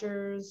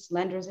investors,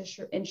 lenders,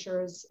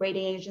 insurers,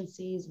 rating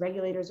agencies,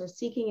 regulators are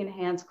seeking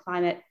enhanced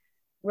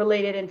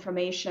climate-related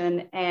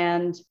information,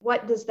 and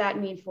what does that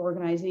mean for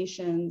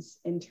organizations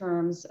in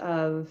terms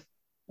of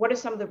what are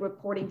some of the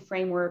reporting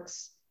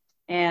frameworks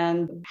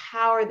and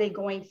how are they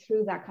going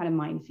through that kind of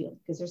minefield?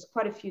 Because there's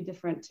quite a few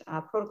different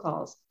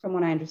protocols from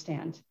what I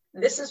understand.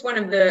 This is one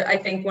of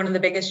the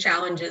biggest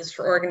challenges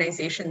for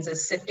organizations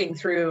is sifting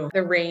through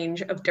the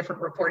range of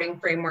different reporting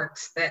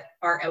frameworks that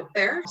are out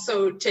there.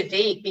 So to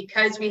date,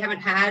 because we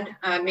haven't had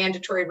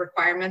mandatory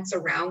requirements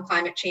around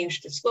climate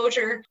change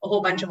disclosure, a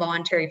whole bunch of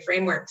voluntary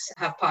frameworks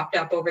have popped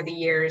up over the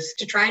years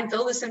to try and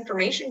fill this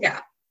information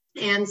gap.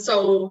 And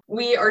so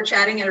we are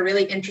chatting at a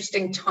really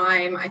interesting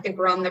time. I think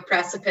we're on the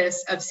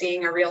precipice of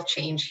seeing a real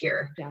change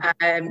here. Yeah.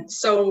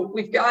 So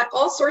we've got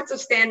all sorts of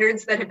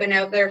standards that have been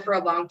out there for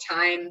a long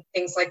time,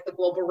 things like the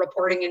Global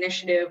Reporting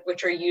Initiative,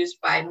 which are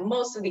used by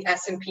most of the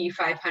S&P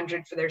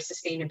 500 for their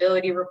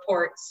sustainability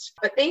reports.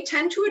 But they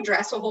tend to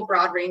address a whole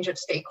broad range of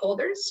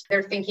stakeholders.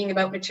 They're thinking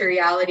about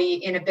materiality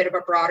in a bit of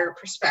a broader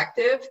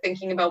perspective,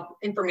 thinking about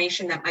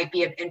information that might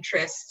be of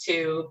interest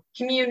to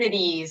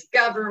communities,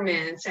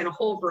 governments, and a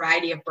whole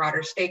variety of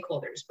broader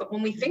stakeholders. But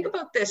when we think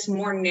about this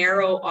more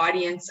narrow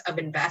audience of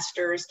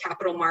investors,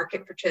 capital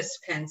market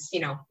participants,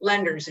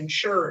 lenders,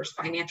 insurers,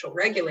 financial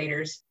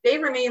regulators, they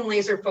remain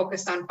laser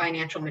focused on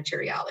financial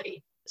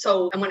materiality.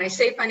 So, and when I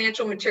say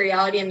financial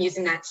materiality, I'm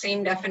using that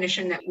same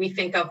definition that we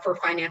think of for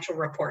financial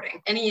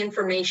reporting. Any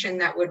information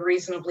that would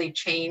reasonably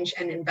change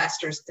an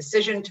investor's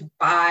decision to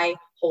buy,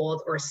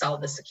 hold, or sell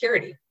the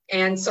security.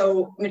 And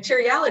so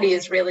materiality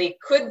is really,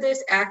 could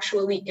this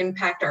actually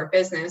impact our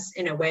business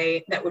in a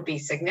way that would be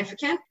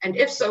significant? And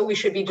if so, we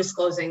should be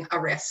disclosing a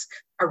risk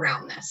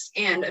around this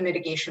and a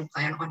mitigation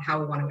plan on how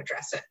we want to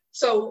address it.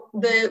 So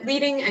the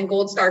leading and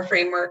gold star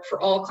framework for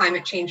all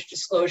climate change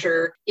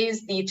disclosure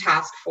is the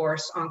Task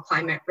Force on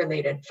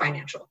Climate-Related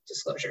Financial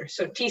Disclosure.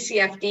 So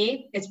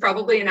TCFD, it's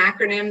probably an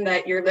acronym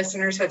that your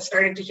listeners have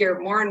started to hear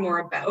more and more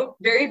about.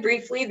 Very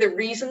briefly, the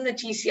reason the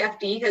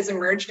TCFD has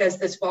emerged as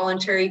this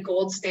voluntary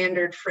gold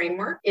standard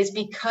framework is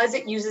because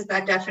it uses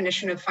that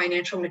definition of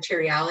financial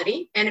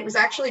materiality. And it was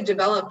actually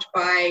developed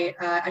by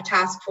a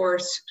task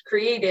force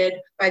created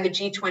by the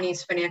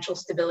G20's Financial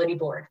Stability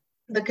Board.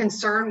 The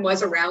concern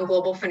was around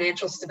global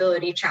financial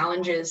stability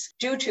challenges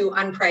due to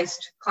unpriced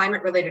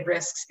climate-related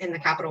risks in the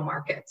capital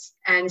markets.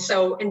 And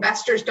so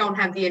investors don't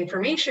have the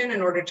information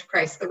in order to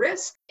price the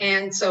risk.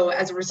 And so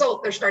as a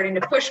result, they're starting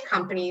to push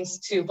companies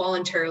to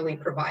voluntarily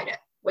provide it.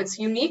 What's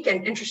unique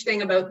and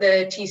interesting about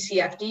the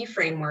TCFD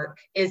framework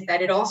is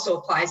that it also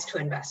applies to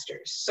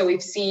investors. So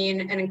we've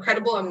seen an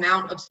incredible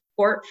amount of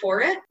support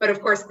for it, but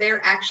of course,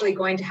 they're actually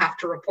going to have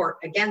to report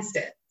against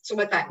it. So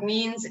what that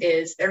means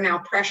is they're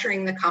now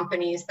pressuring the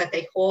companies that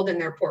they hold in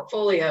their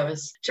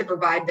portfolios to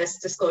provide this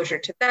disclosure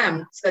to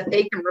them so that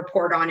they can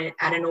report on it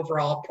at an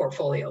overall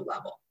portfolio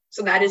level.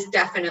 So that is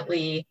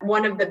definitely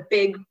one of the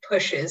big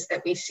pushes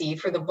that we see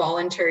for the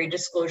voluntary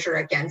disclosure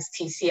against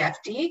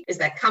TCFD, is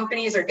that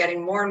companies are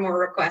getting more and more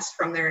requests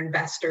from their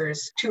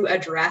investors to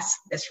address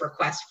this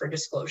request for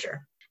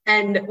disclosure.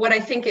 And what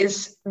I think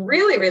is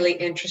really, really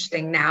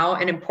interesting now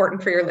and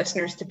important for your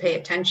listeners to pay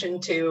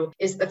attention to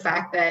is the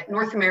fact that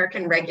North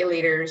American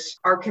regulators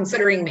are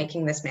considering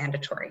making this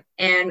mandatory.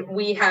 And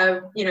we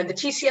have, the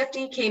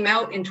TCFD came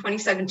out in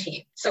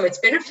 2017. So it's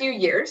been a few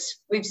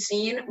years. We've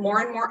seen more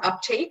and more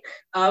uptake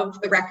of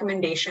the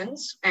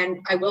recommendations. And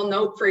I will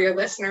note for your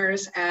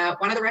listeners,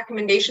 one of the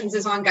recommendations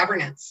is on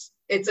governance.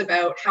 It's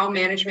about how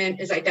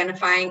management is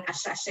identifying,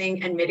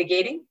 assessing, and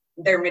mitigating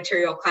their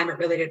material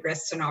climate-related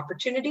risks and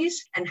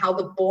opportunities, and how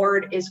the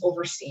board is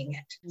overseeing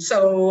it.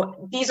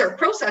 So these are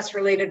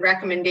process-related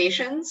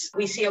recommendations.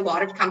 We see a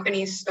lot of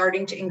companies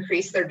starting to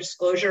increase their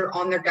disclosure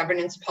on their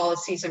governance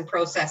policies and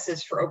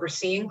processes for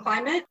overseeing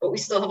climate, but we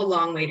still have a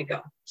long way to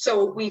go.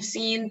 So we've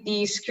seen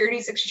the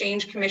Securities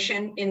Exchange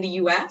Commission in the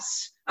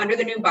US, under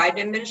the new Biden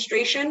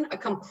administration, a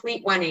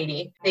complete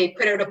 180. They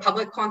put out a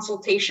public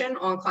consultation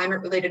on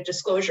climate-related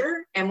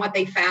disclosure. And what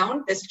they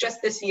found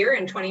this year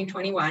in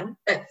 2021,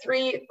 that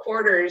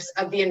 3/4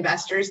 of the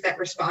investors that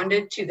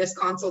responded to this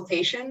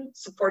consultation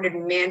supported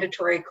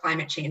mandatory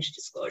climate change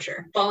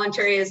disclosure.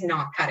 Voluntary is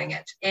not cutting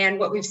it. And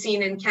what we've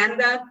seen in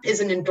Canada is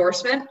an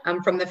endorsement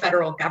from the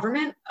federal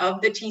government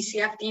of the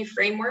TCFD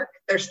framework.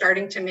 They're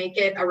starting to make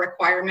it a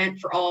requirement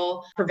for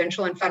all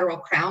provincial and federal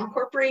crown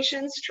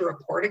corporations to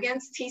report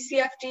against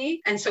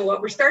TCFD. And so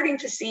what we're starting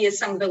to see is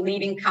some of the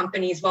leading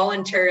companies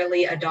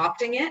voluntarily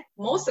adopting it.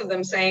 Most of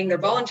them saying they're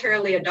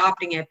voluntarily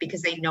adopting it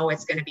because they know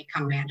it's going to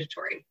become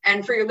mandatory.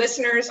 And for your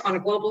listeners, on a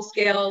global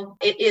scale,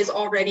 it is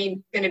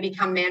already going to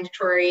become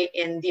mandatory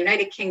in the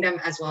United Kingdom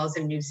as well as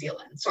in New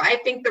Zealand. So I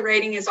think the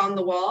writing is on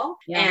the wall.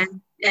 Yeah.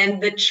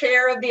 And the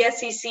chair of the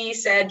SEC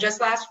said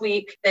just last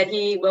week that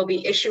he will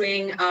be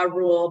issuing a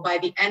rule by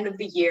the end of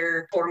the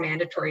year for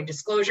mandatory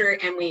disclosure.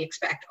 And we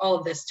expect all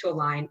of this to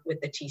align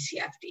with the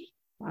TCFD.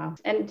 Wow.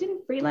 And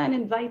didn't Freeland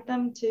invite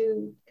them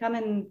to come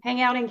and hang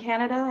out in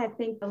Canada? I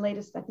think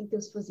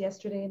this was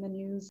yesterday in the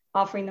news,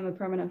 offering them a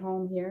permanent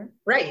home here.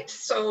 Right.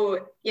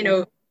 So,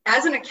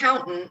 as an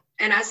accountant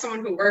and as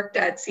someone who worked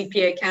at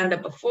CPA Canada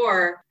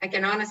before, I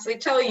can honestly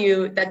tell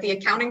you that the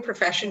accounting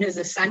profession is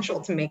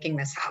essential to making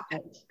this happen.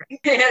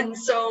 And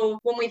so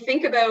when we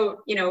think about,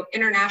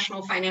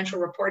 international financial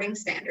reporting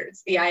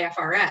standards, the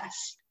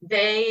IFRS,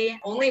 they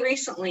only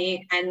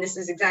recently, and this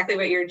is exactly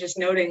what you're just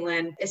noting,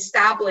 Lynn,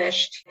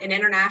 established an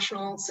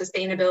international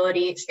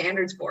sustainability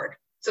standards board.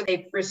 So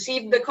they've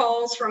received the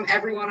calls from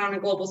everyone on a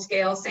global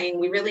scale saying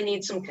we really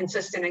need some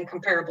consistent and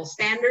comparable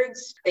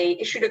standards. They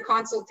issued a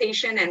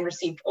consultation and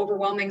received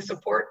overwhelming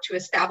support to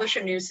establish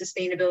a new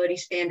sustainability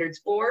standards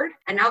board.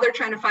 And now they're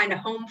trying to find a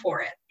home for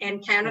it.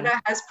 And Canada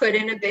has put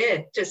in a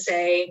bid to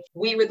say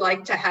we would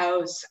like to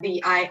house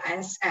the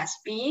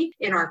ISSB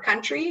in our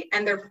country.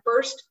 And their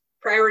first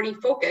priority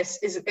focus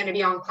is going to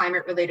be on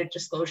climate-related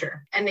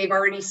disclosure. And they've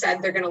already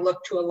said they're going to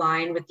look to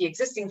align with the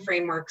existing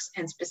frameworks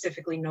and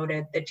specifically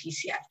noted the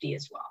TCFD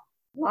as well.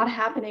 A lot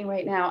happening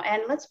right now.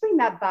 And let's bring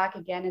that back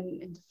again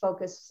into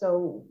focus.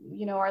 So,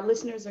 our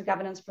listeners are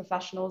governance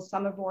professionals,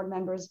 some are board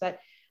members, but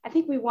I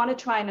think we want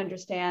to try and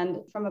understand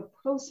from a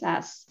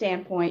process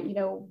standpoint,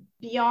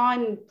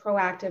 beyond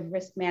proactive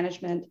risk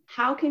management,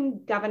 how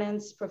can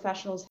governance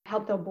professionals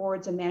help their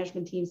boards and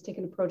management teams take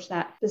an approach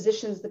that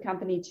positions the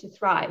company to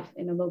thrive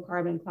in a low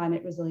carbon,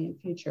 climate resilient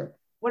future?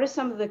 What are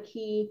some of the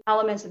key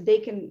elements that they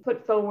can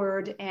put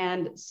forward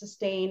and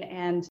sustain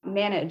and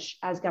manage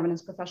as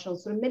governance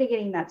professionals, sort of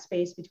mitigating that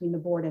space between the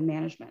board and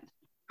management?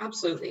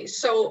 Absolutely.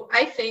 So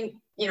I think,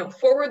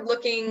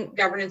 forward-looking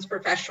governance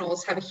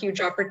professionals have a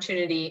huge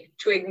opportunity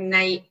to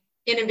ignite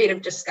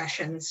innovative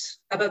discussions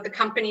about the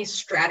company's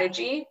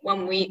strategy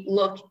when we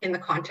look in the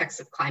context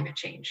of climate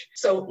change.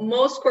 So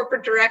most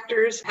corporate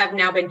directors have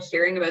now been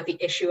hearing about the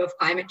issue of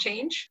climate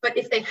change, but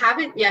if they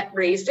haven't yet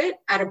raised it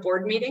at a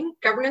board meeting,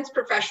 governance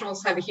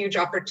professionals have a huge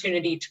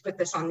opportunity to put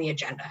this on the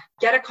agenda.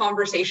 Get a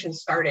conversation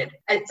started.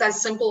 It's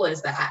as simple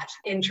as that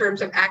in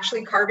terms of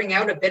actually carving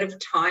out a bit of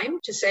time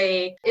to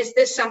say, is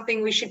this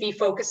something we should be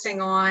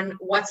focusing on?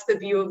 What's the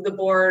view of the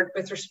board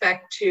with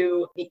respect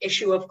to the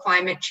issue of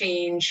climate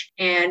change?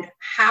 And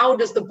how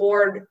does the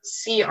board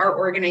see our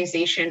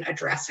organization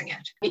addressing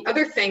it? The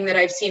other thing that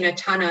I've seen a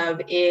ton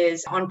of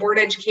is on board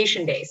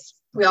education days.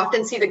 We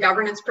often see the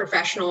governance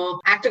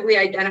professional actively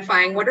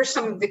identifying what are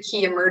some of the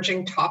key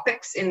emerging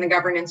topics in the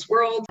governance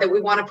world that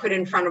we want to put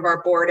in front of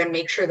our board and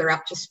make sure they're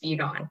up to speed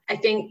on. I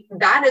think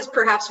that is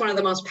perhaps one of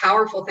the most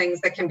powerful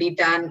things that can be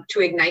done to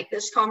ignite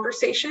this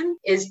conversation,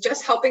 is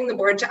just helping the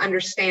board to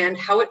understand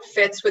how it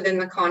fits within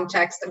the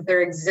context of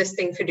their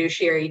existing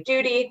fiduciary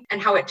duty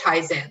and how it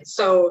ties in.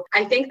 So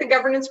I think the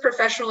governance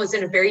professional is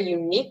in a very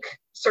unique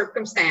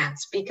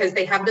circumstance because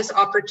they have this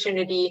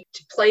opportunity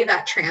to play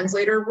that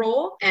translator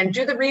role and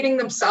do the reading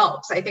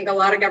themselves. I think a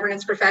lot of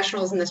governance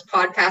professionals in this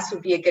podcast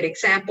would be a good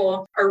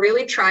example, are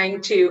really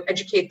trying to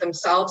educate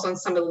themselves on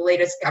some of the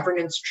latest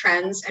governance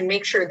trends and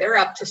make sure they're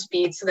up to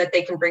speed so that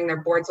they can bring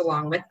their boards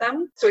along with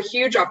them. So a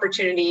huge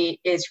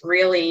opportunity is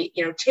really,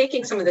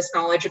 taking some of this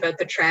knowledge about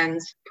the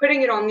trends,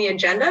 putting it on the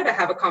agenda to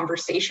have a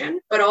conversation,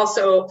 but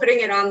also putting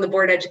it on the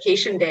board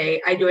education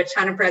day. I do a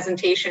ton of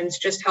presentations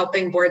just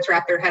helping boards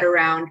wrap their head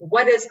around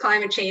what is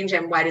climate change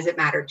and why does it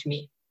matter to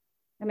me?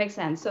 That makes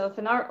sense. So if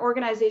an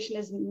organization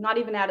is not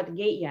even out of the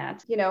gate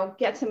yet,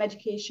 get some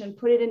education,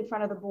 put it in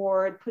front of the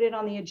board, put it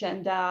on the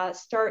agenda,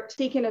 start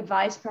seeking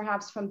advice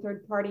perhaps from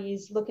third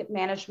parties, look at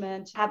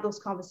management, have those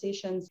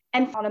conversations.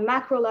 And on a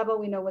macro level,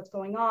 we know what's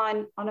going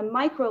on. On a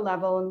micro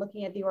level and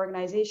looking at the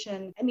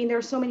organization, there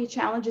are so many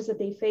challenges that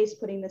they face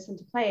putting this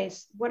into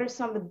place. What are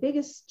some of the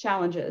biggest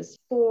challenges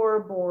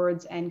for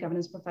boards and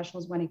governance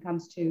professionals when it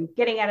comes to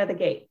getting out of the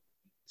gate?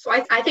 So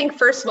I think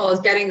first of all is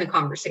getting the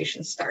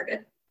conversation started.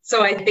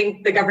 So I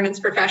think the governance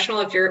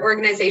professional, if your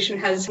organization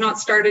has not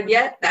started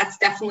yet, that's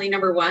definitely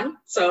number one.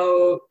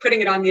 So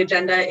putting it on the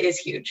agenda is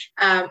huge.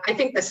 I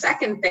think the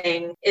second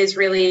thing is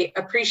really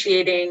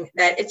appreciating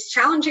that it's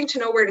challenging to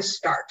know where to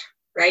start.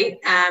 Right?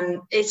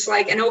 It's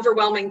like an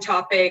overwhelming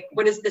topic.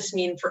 What does this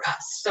mean for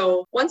us?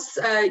 So once,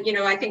 I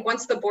think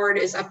once the board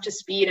is up to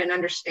speed and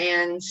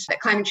understands that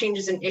climate change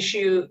is an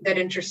issue that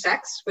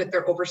intersects with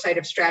their oversight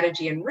of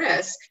strategy and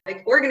risk,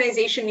 the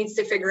organization needs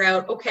to figure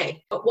out,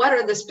 okay, but what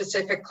are the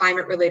specific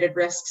climate related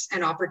risks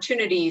and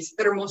opportunities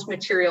that are most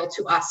material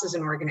to us as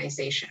an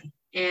organization?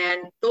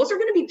 And those are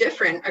going to be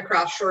different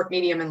across short,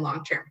 medium, and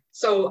long term.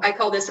 So I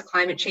call this a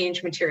climate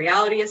change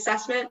materiality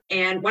assessment.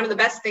 And one of the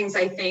best things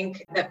I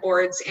think that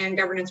boards and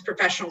governance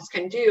professionals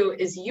can do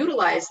is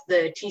utilize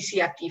the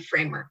TCFD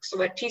framework. So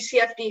what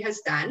TCFD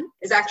has done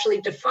is actually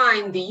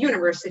define the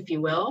universe, if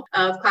you will,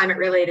 of climate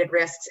related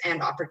risks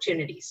and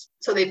opportunities.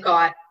 So they've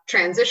got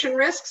transition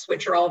risks,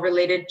 which are all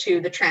related to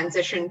the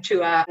transition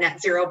to a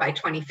net zero by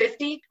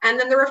 2050. And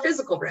then there are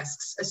physical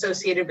risks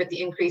associated with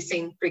the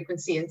increasing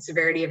frequency and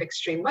severity of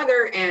extreme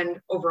weather and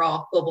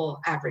overall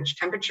global average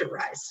temperature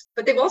rise.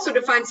 But they've also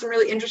defined some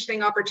really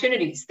interesting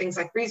opportunities, things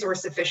like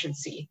resource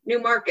efficiency, new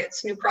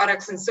markets, new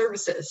products and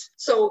services.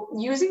 So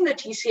using the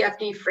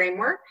TCFD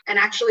framework and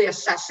actually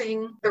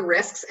assessing the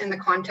risks in the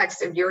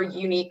context of your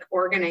unique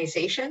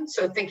organization.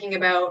 So thinking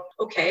about,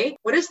 okay,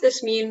 what does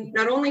this mean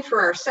not only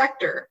for our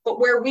sector, but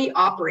where we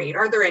operate?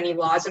 Are there any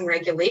laws and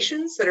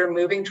regulations that are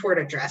moving toward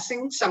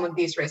addressing some of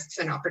these risks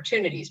and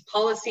opportunities?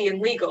 Policy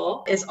and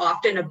legal is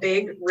often a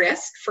big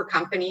risk for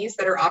companies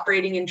that are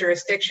operating in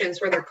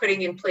jurisdictions where they're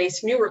putting in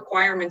place new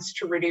requirements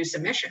to reduce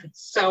emissions.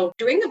 So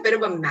doing a bit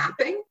of a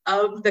mapping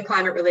of the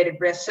climate related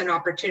risks and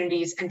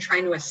opportunities and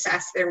trying to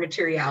assess their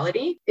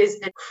materiality is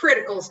a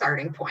critical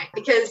starting point,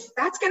 because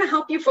that's going to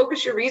help you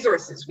focus your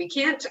resources. We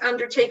can't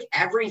undertake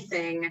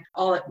everything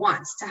all at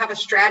once. To have a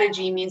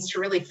strategy means to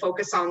really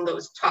focus on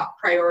those top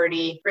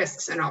priority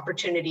risks and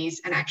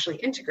opportunities and actually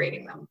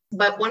integrating them.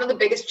 But one of the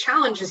biggest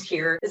challenges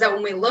here is that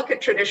when we look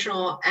at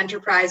traditional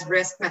enterprise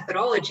risk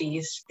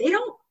methodologies, they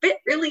don't fit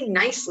really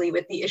nicely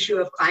with the issue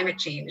of climate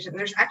change. And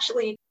there's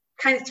actually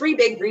kind of three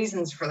big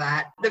reasons for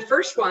that. The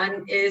first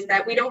one is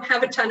that we don't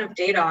have a ton of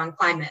data on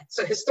climate.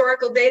 So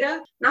historical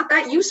data, not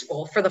that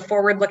useful for the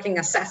forward-looking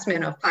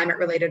assessment of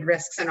climate-related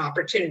risks and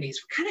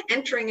opportunities. We're kind of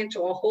entering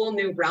into a whole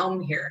new realm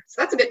here. So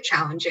that's a bit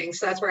challenging.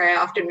 So that's where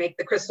I often make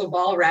the crystal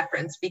ball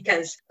reference,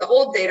 because the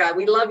old data,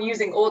 we love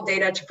using old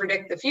data to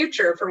predict the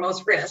future for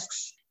most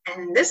risks.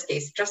 And in this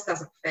case, it just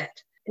doesn't fit.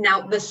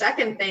 Now, the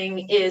second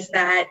thing is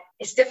that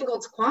it's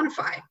difficult to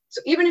quantify.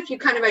 So even if you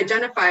kind of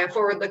identify a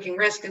forward-looking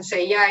risk and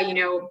say, yeah,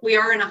 we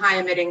are in a high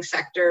emitting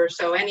sector,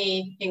 so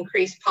any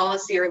increased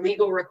policy or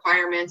legal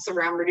requirements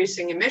around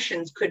reducing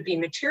emissions could be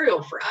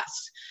material for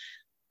us.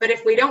 But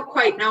if we don't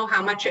quite know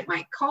how much it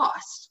might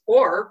cost,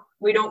 or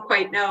we don't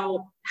quite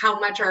know how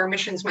much our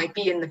emissions might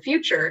be in the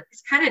future,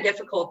 it's kind of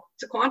difficult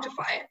to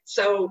quantify it.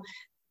 So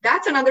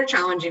That's another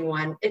challenging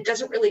one. It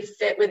doesn't really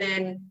fit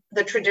within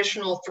the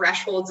traditional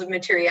thresholds of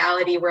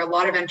materiality, where a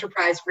lot of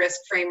enterprise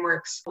risk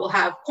frameworks will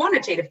have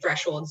quantitative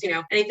thresholds.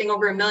 Anything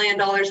over $1 million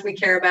we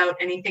care about,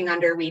 anything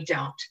under we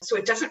don't. So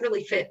it doesn't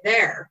really fit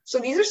there. So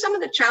these are some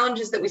of the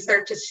challenges that we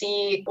start to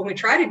see when we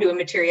try to do a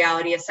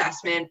materiality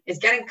assessment, is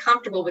getting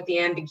comfortable with the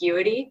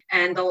ambiguity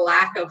and the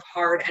lack of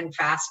hard and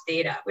fast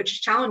data, which is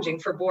challenging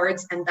for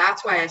boards. And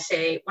that's why I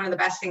say one of the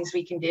best things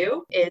we can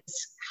do is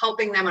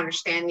helping them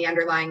understand the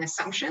underlying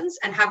assumptions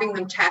and having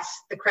them test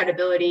the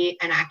credibility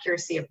and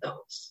accuracy of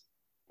those.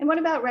 And what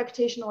about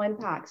reputational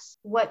impacts?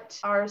 What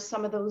are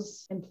some of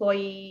those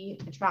employee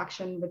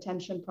attraction,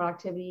 retention,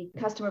 productivity,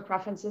 customer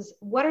preferences?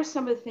 What are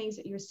some of the things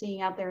that you're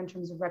seeing out there in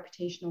terms of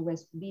reputational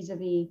risk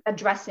vis-a-vis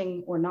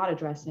addressing or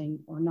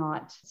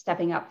not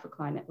stepping up for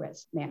climate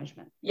risk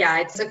management? Yeah,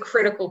 it's a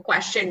critical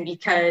question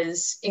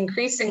because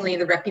increasingly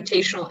the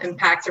reputational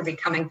impacts are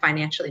becoming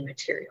financially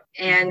material.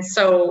 And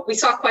so we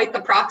saw quite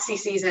the proxy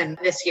season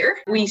this year.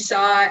 We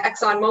saw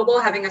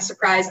ExxonMobil having a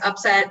surprise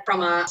upset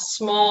from a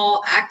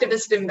small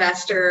activist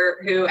investor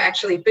who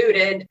actually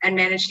booted and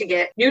managed to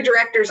get new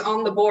directors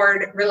on the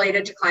board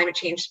related to climate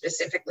change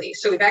specifically.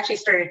 So we've actually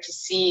started to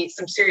see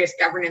some serious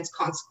governance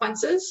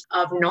consequences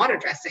of not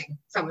addressing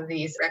some of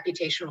these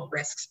reputational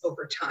risks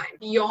over time.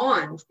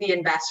 Beyond the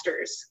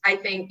investors, I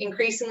think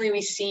increasingly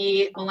we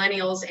see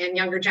millennials and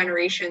younger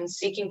generations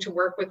seeking to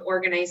work with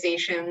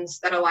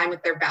organizations that align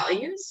with their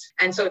values.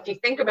 And so if you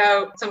think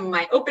about some of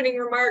my opening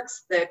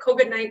remarks, the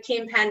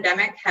COVID-19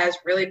 pandemic has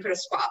really put a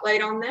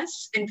spotlight on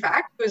this. In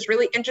fact, it was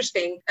really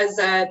interesting as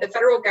the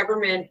federal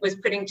government was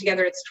putting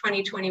together its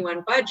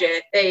 2021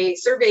 budget. They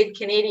surveyed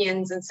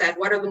Canadians and said,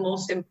 what are the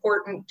most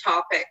important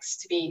topics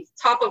to be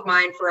top of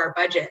mind for our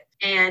budget?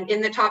 And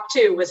in the top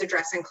two was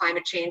addressing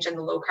climate change and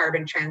the low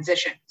carbon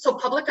transition. So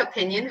public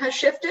opinion has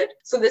shifted.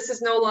 So this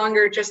is no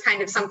longer just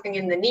kind of something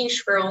in the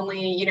niche where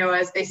only,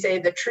 as they say,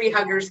 the tree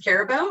huggers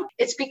care about.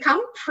 It's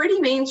become pretty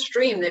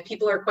mainstream that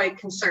people are quite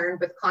concerned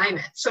with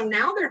climate. So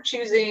now they're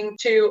choosing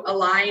to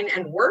align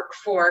and work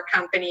for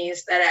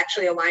companies that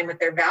actually align with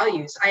their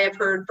values. I have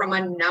heard from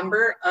a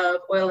number of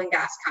oil and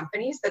gas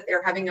companies that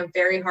they're having a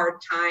very hard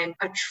time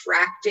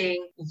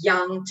attracting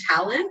young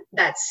talent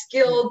that's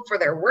skilled for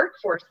their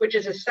workforce, which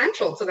is essential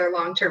to their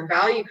long-term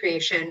value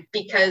creation,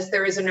 because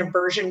there is an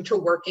aversion to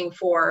working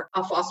for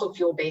a fossil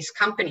fuel-based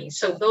company.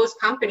 So those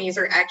companies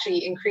are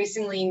actually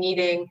increasingly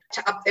needing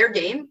to up their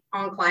game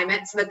on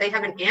climate so that they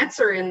have an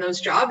answer in those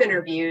job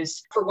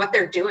interviews for what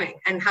they're doing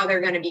and how they're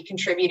going to be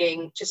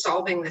contributing to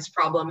solving this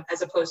problem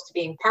as opposed to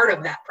being part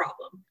of that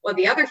problem. Well,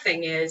 the other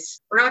thing is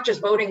we're not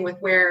just voting with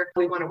where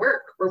we want to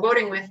work, we're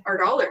voting with our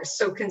dollars.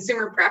 So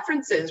consumer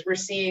preferences, we're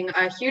seeing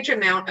a huge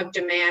amount of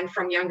demand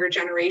from younger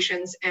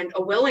generations and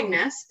a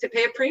willingness to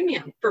pay a premium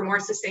for more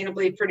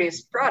sustainably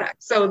produced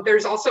products. So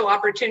there's also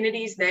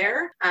opportunities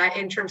there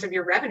in terms of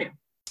your revenue.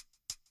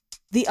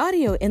 The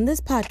audio in this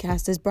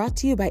podcast is brought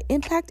to you by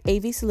Impact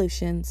AV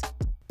Solutions,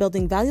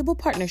 building valuable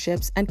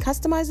partnerships and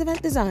customized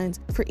event designs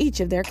for each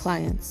of their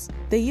clients.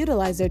 They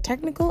utilize their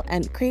technical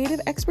and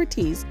creative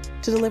expertise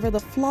to deliver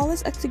the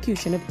flawless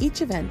execution of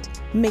each event,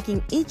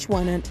 making each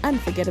one an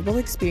unforgettable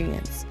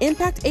experience.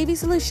 Impact AV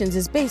Solutions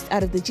is based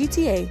out of the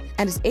GTA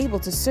and is able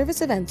to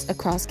service events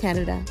across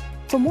Canada.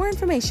 For more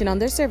information on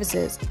their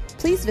services,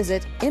 please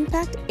visit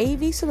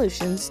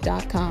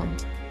impactavsolutions.com.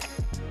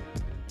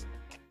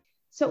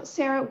 So,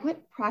 Sarah,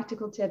 what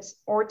practical tips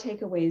or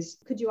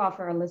takeaways could you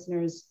offer our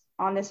listeners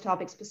on this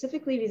topic,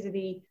 specifically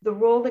vis-a-vis the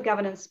role that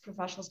governance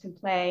professionals can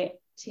play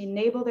to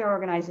enable their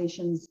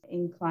organizations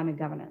in climate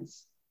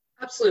governance?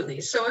 Absolutely.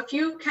 So a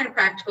few kind of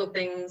practical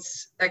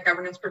things that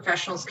governance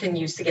professionals can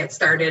use to get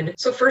started.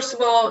 So first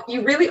of all,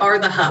 you really are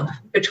the hub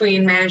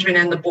between management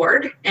and the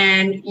board,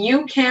 and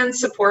you can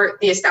support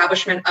the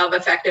establishment of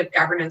effective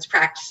governance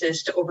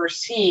practices to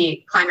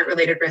oversee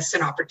climate-related risks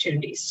and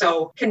opportunities.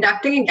 So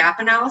conducting a gap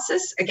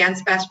analysis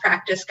against best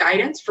practice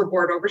guidance for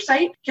board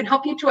oversight can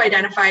help you to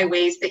identify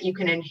ways that you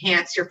can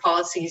enhance your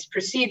policies,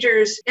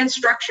 procedures, and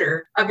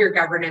structure of your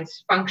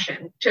governance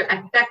function to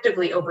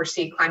effectively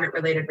oversee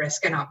climate-related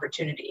risk and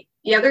opportunity.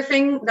 The other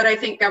thing that I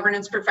think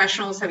governance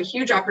professionals have a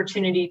huge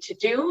opportunity to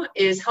do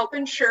is help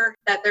ensure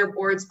that their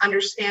boards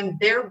understand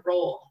their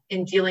role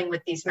in dealing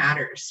with these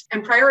matters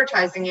and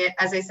prioritizing it,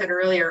 as I said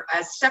earlier,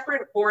 as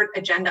separate board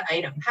agenda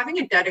item, having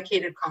a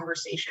dedicated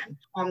conversation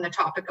on the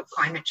topic of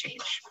climate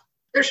change.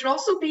 There should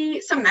also be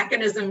some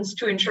mechanisms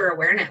to ensure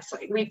awareness.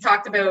 Like we've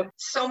talked about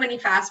so many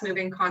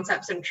fast-moving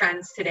concepts and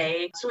trends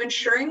today. So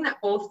ensuring that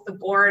both the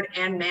board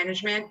and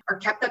management are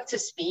kept up to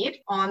speed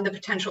on the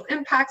potential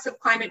impacts of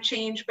climate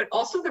change, but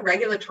also the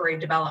regulatory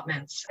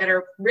developments that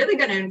are really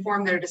going to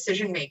inform their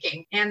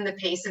decision-making and the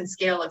pace and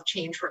scale of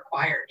change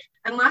required.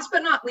 And last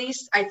but not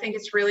least, I think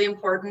it's really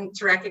important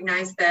to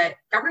recognize that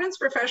governance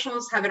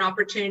professionals have an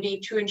opportunity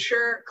to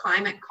ensure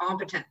climate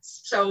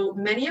competence. So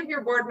many of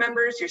your board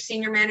members, your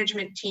senior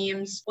management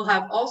teams will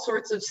have all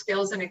sorts of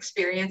skills and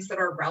experience that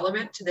are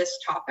relevant to this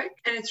topic.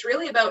 And it's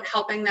really about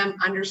helping them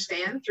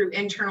understand through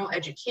internal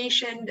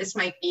education. This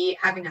might be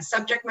having a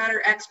subject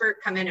matter expert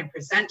come in and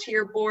present to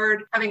your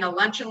board, having a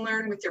lunch and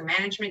learn with your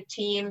management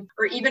team,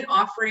 or even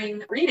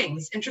offering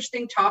readings,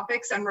 interesting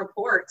topics and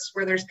reports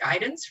where there's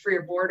guidance for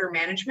your board or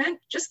management.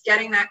 Just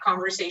getting that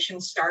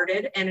conversation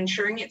started and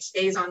ensuring it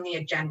stays on the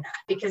agenda,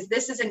 because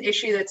this is an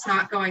issue that's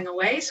not going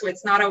away. So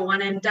it's not a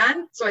one and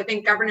done. So I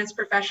think governance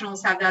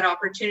professionals have that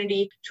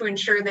opportunity to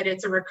ensure that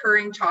it's a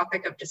recurring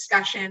topic of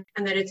discussion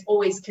and that it's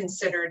always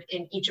considered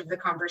in each of the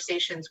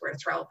conversations where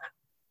it's relevant.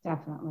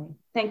 Definitely.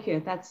 Thank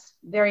you. That's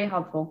very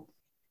helpful.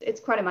 It's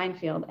quite a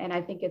minefield. And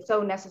I think it's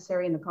so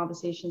necessary, and the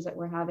conversations that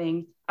we're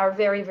having are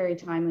very, very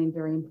timely and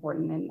very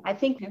important. And I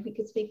think we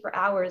could speak for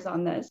hours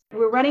on this.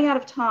 We're running out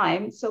of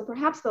time. So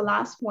perhaps the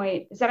last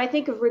point is that I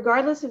think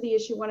regardless of the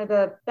issue, one of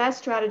the best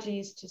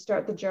strategies to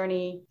start the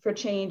journey for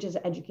change is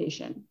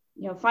education.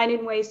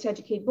 Finding ways to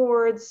educate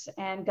boards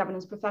and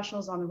governance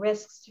professionals on the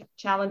risks,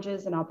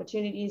 challenges, and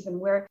opportunities, and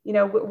where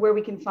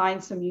we can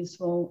find some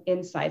useful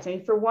insights. I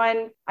mean, for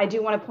one, I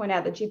do want to point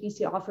out that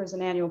GPC offers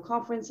an annual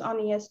conference on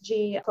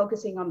ESG,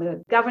 focusing on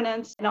the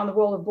governance and on the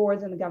role of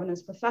boards and the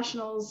governance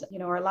professionals.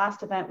 Our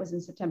last event was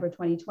in September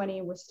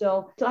 2020. We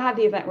still have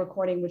the event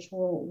recording, which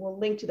we'll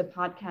link to the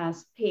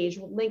podcast page.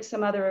 We'll link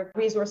some other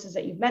resources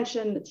that you've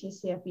mentioned, the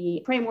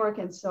TCFE framework,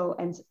 and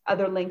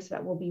other links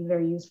that will be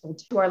very useful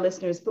to our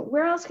listeners. But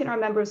where else can our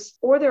members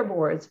or their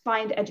boards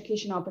find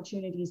education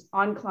opportunities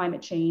on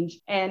climate change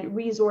and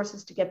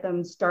resources to get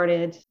them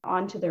started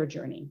onto their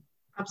journey?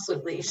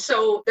 Absolutely.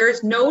 So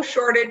there's no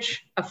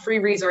shortage of free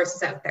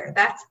resources out there.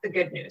 That's the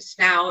good news.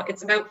 Now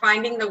it's about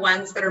finding the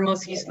ones that are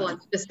most useful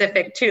and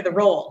specific to the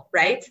role,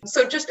 right?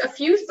 So just a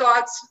few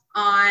thoughts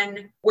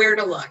on where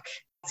to look.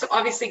 So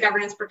obviously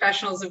Governance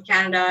Professionals of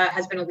Canada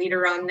has been a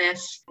leader on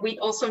this. We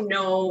also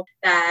know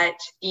that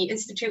the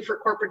Institute for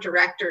Corporate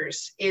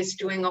Directors is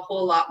doing a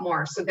whole lot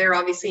more. So they're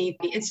obviously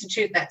the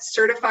institute that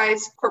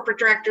certifies corporate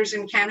directors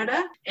in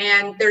Canada.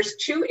 And there's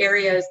two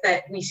areas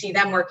that we see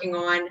them working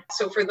on.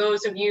 So for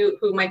those of you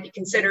who might be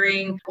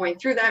considering going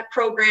through that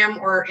program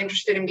or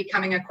interested in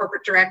becoming a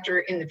corporate director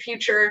in the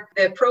future,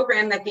 the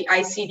program that the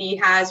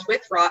ICD has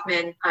with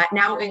Rotman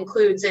now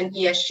includes an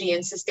ESG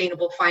and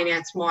sustainable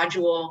finance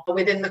module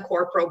within the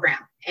core program.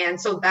 And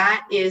so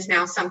that is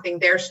now something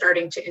they're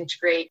starting to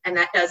integrate, and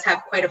that does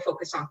have quite a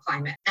focus on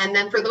climate. And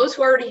then for those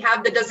who already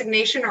have the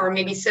designation or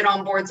maybe sit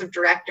on boards of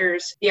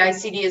directors, the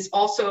ICD is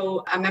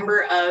also a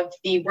member of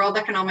the World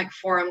Economic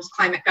Forum's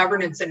Climate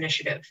Governance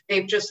Initiative.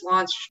 They've just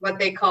launched what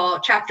they call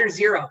Chapter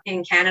Zero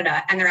in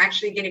Canada, and they're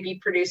actually going to be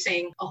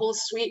producing a whole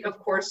suite of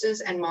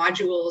courses and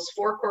modules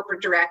for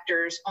corporate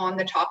directors on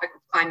the topic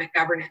of climate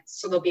governance.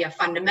 So there'll be a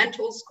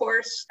fundamentals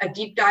course, a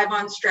deep dive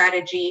on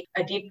strategy,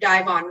 a deep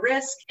dive on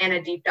risk, and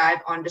a deep dive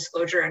on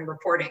disclosure and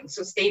reporting.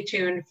 So stay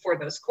tuned for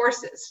those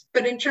courses.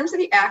 But in terms of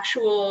the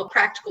actual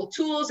practical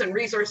tools and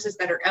resources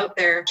that are out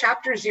there,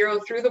 Chapter Zero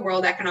through the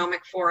World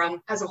Economic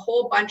Forum has a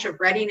whole bunch of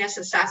readiness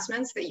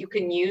assessments that you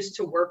can use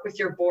to work with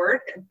your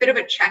board, a bit of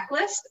a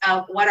checklist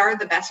of what are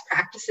the best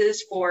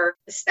practices for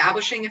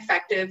establishing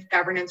effective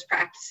governance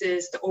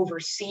practices to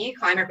oversee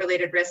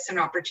climate-related risks and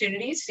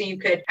opportunities. So you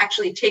could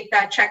actually take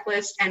that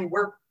checklist and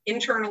work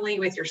internally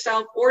with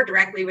yourself or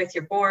directly with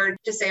your board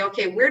to say,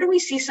 okay, where do we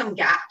see some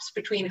gaps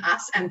between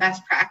us and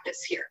best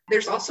practice here?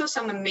 There's also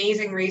some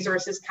amazing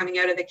resources coming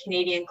out of the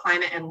Canadian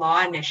Climate and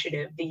Law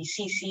Initiative, the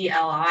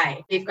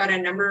CCLI. They've got a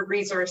number of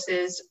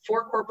resources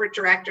for corporate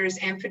directors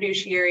and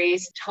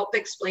fiduciaries to help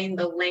explain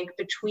the link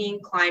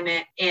between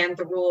climate and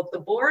the role of the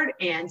board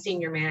and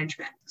senior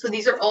management. So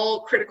these are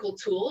all critical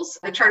tools.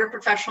 The Chartered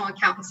Professional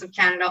Accountants of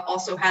Canada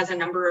also has a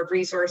number of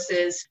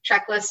resources,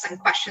 checklists, and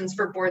questions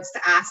for boards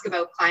to ask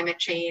about climate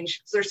change.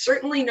 So there's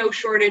certainly no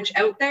shortage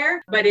out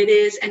there, but it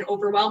is an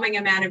overwhelming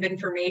amount of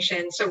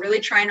information. So really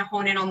trying to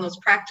hone in on those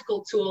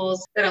practical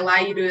tools that allow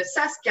you to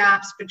assess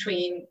gaps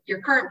between your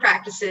current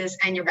practices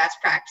and your best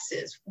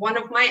practices. One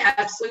of my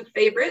absolute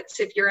favorites,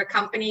 if you're a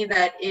company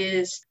that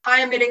is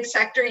high emitting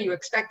sector, you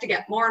expect to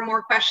get more and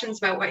more questions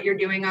about what you're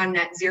doing on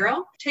net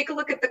zero, take a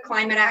look at the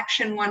Climate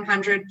Action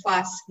 100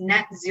 Plus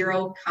Net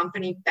Zero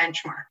Company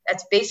Benchmark.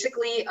 That's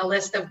basically a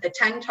list of the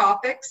 10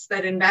 topics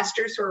that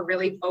investors who are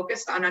really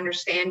focused on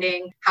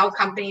understanding how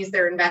companies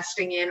they're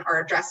investing in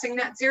are addressing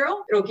net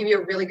zero. It'll give you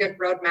a really good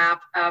roadmap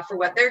for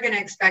what they're going to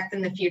expect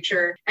in the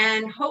future,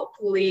 and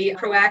hopefully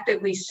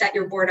proactively set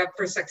your board up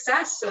for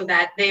success so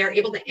that they are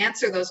able to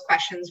answer those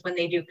questions when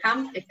they do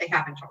come, if they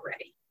haven't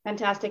already.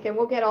 Fantastic. And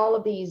we'll get all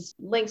of these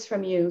links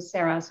from you,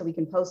 Sarah, so we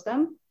can post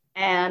them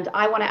And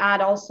I want to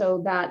add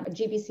also that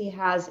GPC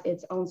has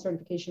its own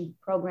certification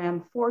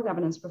program for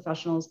governance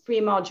professionals, 3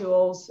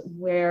 modules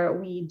where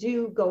we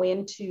do go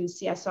into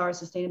CSR,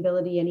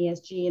 sustainability, and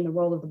ESG and the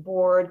role of the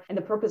board. And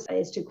the purpose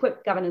is to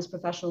equip governance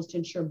professionals to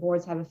ensure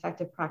boards have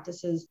effective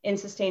practices in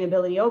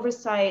sustainability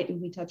oversight.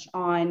 And we touch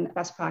on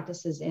best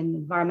practices in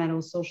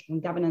environmental, social,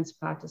 and governance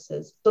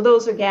practices. So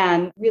those,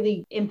 again,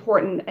 really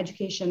important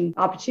education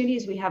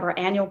opportunities. We have our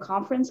annual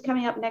conference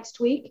coming up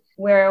next week,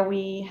 where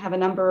we have a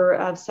number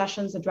of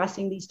sessions addressing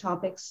these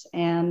topics,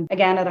 and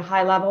again at a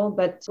high level,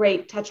 but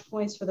great touch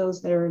points for those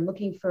that are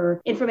looking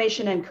for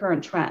information and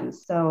current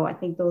trends. So I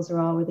think those are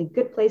all really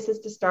good places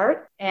to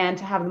start and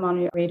to have them on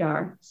your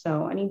radar.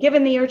 So I mean,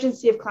 given the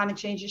urgency of climate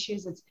change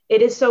issues,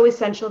 it is so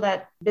essential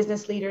that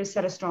business leaders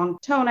set a strong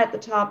tone at the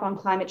top on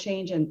climate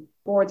change, and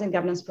boards and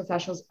governance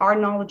professionals are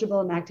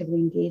knowledgeable and actively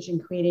engaged in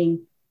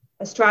creating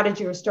a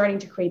strategy or starting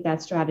to create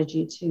that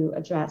strategy to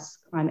address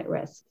climate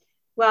risk.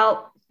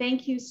 Well,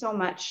 thank you so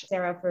much,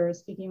 Sarah, for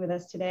speaking with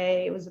us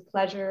today. It was a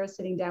pleasure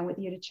sitting down with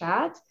you to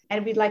chat.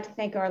 And we'd like to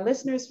thank our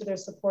listeners for their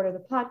support of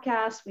the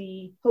podcast.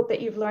 We hope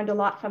that you've learned a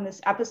lot from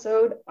this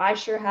episode. I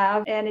sure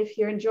have. And if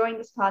you're enjoying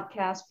this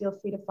podcast, feel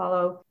free to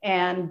follow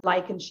and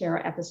like and share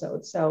our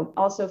episodes. So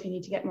also, if you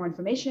need to get more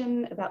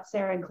information about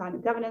Sarah and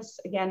climate governance,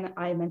 again,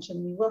 I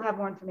mentioned we will have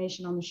more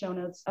information on the show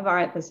notes of our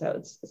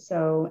episodes.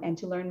 So, and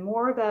to learn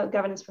more about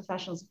Governance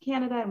Professionals of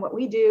Canada and what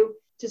we do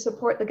to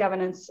support the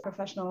governance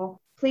professional,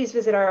 please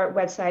visit our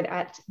website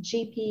at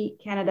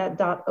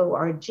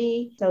gpcanada.org.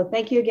 So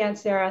thank you again,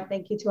 Sarah.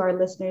 Thank you to our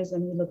listeners,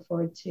 and we look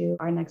forward to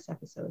our next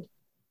episode.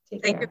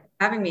 Thank you for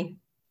having me.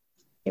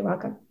 You're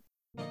welcome.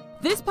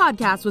 This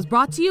podcast was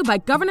brought to you by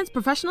Governance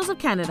Professionals of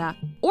Canada,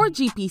 or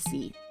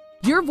GPC,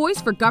 your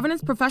voice for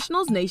governance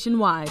professionals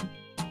nationwide.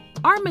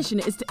 Our mission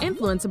is to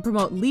influence and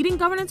promote leading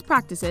governance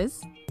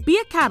practices, be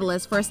a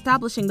catalyst for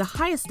establishing the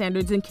highest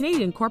standards in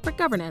Canadian corporate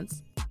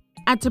governance,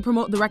 and to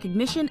promote the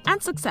recognition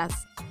and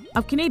success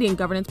of Canadian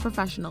governance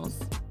professionals.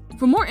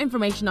 For more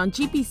information on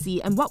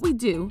GPC and what we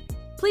do,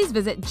 please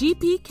visit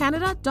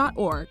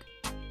gpcanada.org.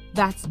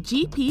 That's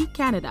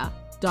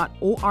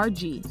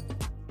gpcanada.org.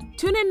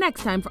 Tune in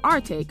next time for our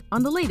take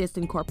on the latest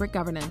in corporate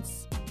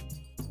governance.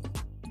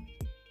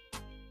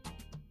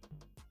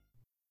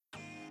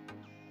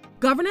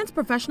 Governance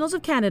Professionals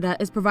of Canada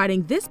is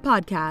providing this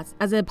podcast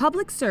as a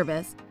public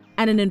service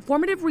and an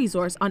informative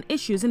resource on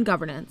issues in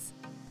governance.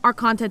 Our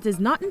content is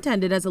not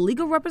intended as a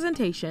legal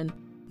representation,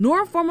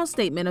 nor a formal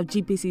statement of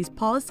GPC's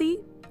policy,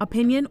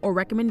 opinion, or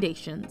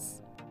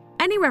recommendations.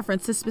 Any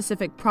reference to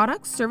specific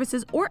products,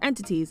 services, or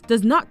entities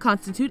does not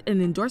constitute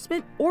an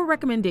endorsement or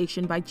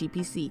recommendation by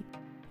GPC.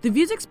 The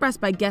views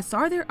expressed by guests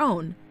are their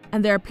own,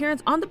 and their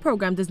appearance on the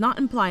program does not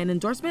imply an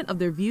endorsement of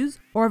their views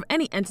or of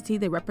any entity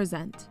they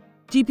represent.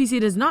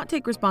 GPC does not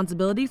take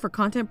responsibility for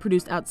content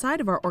produced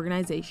outside of our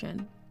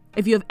organization.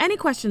 If you have any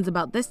questions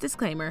about this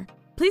disclaimer,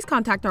 please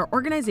contact our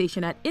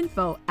organization at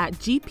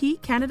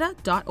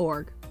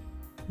info@gpcanada.org.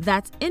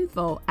 That's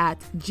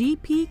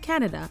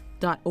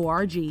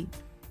info@gpcanada.org.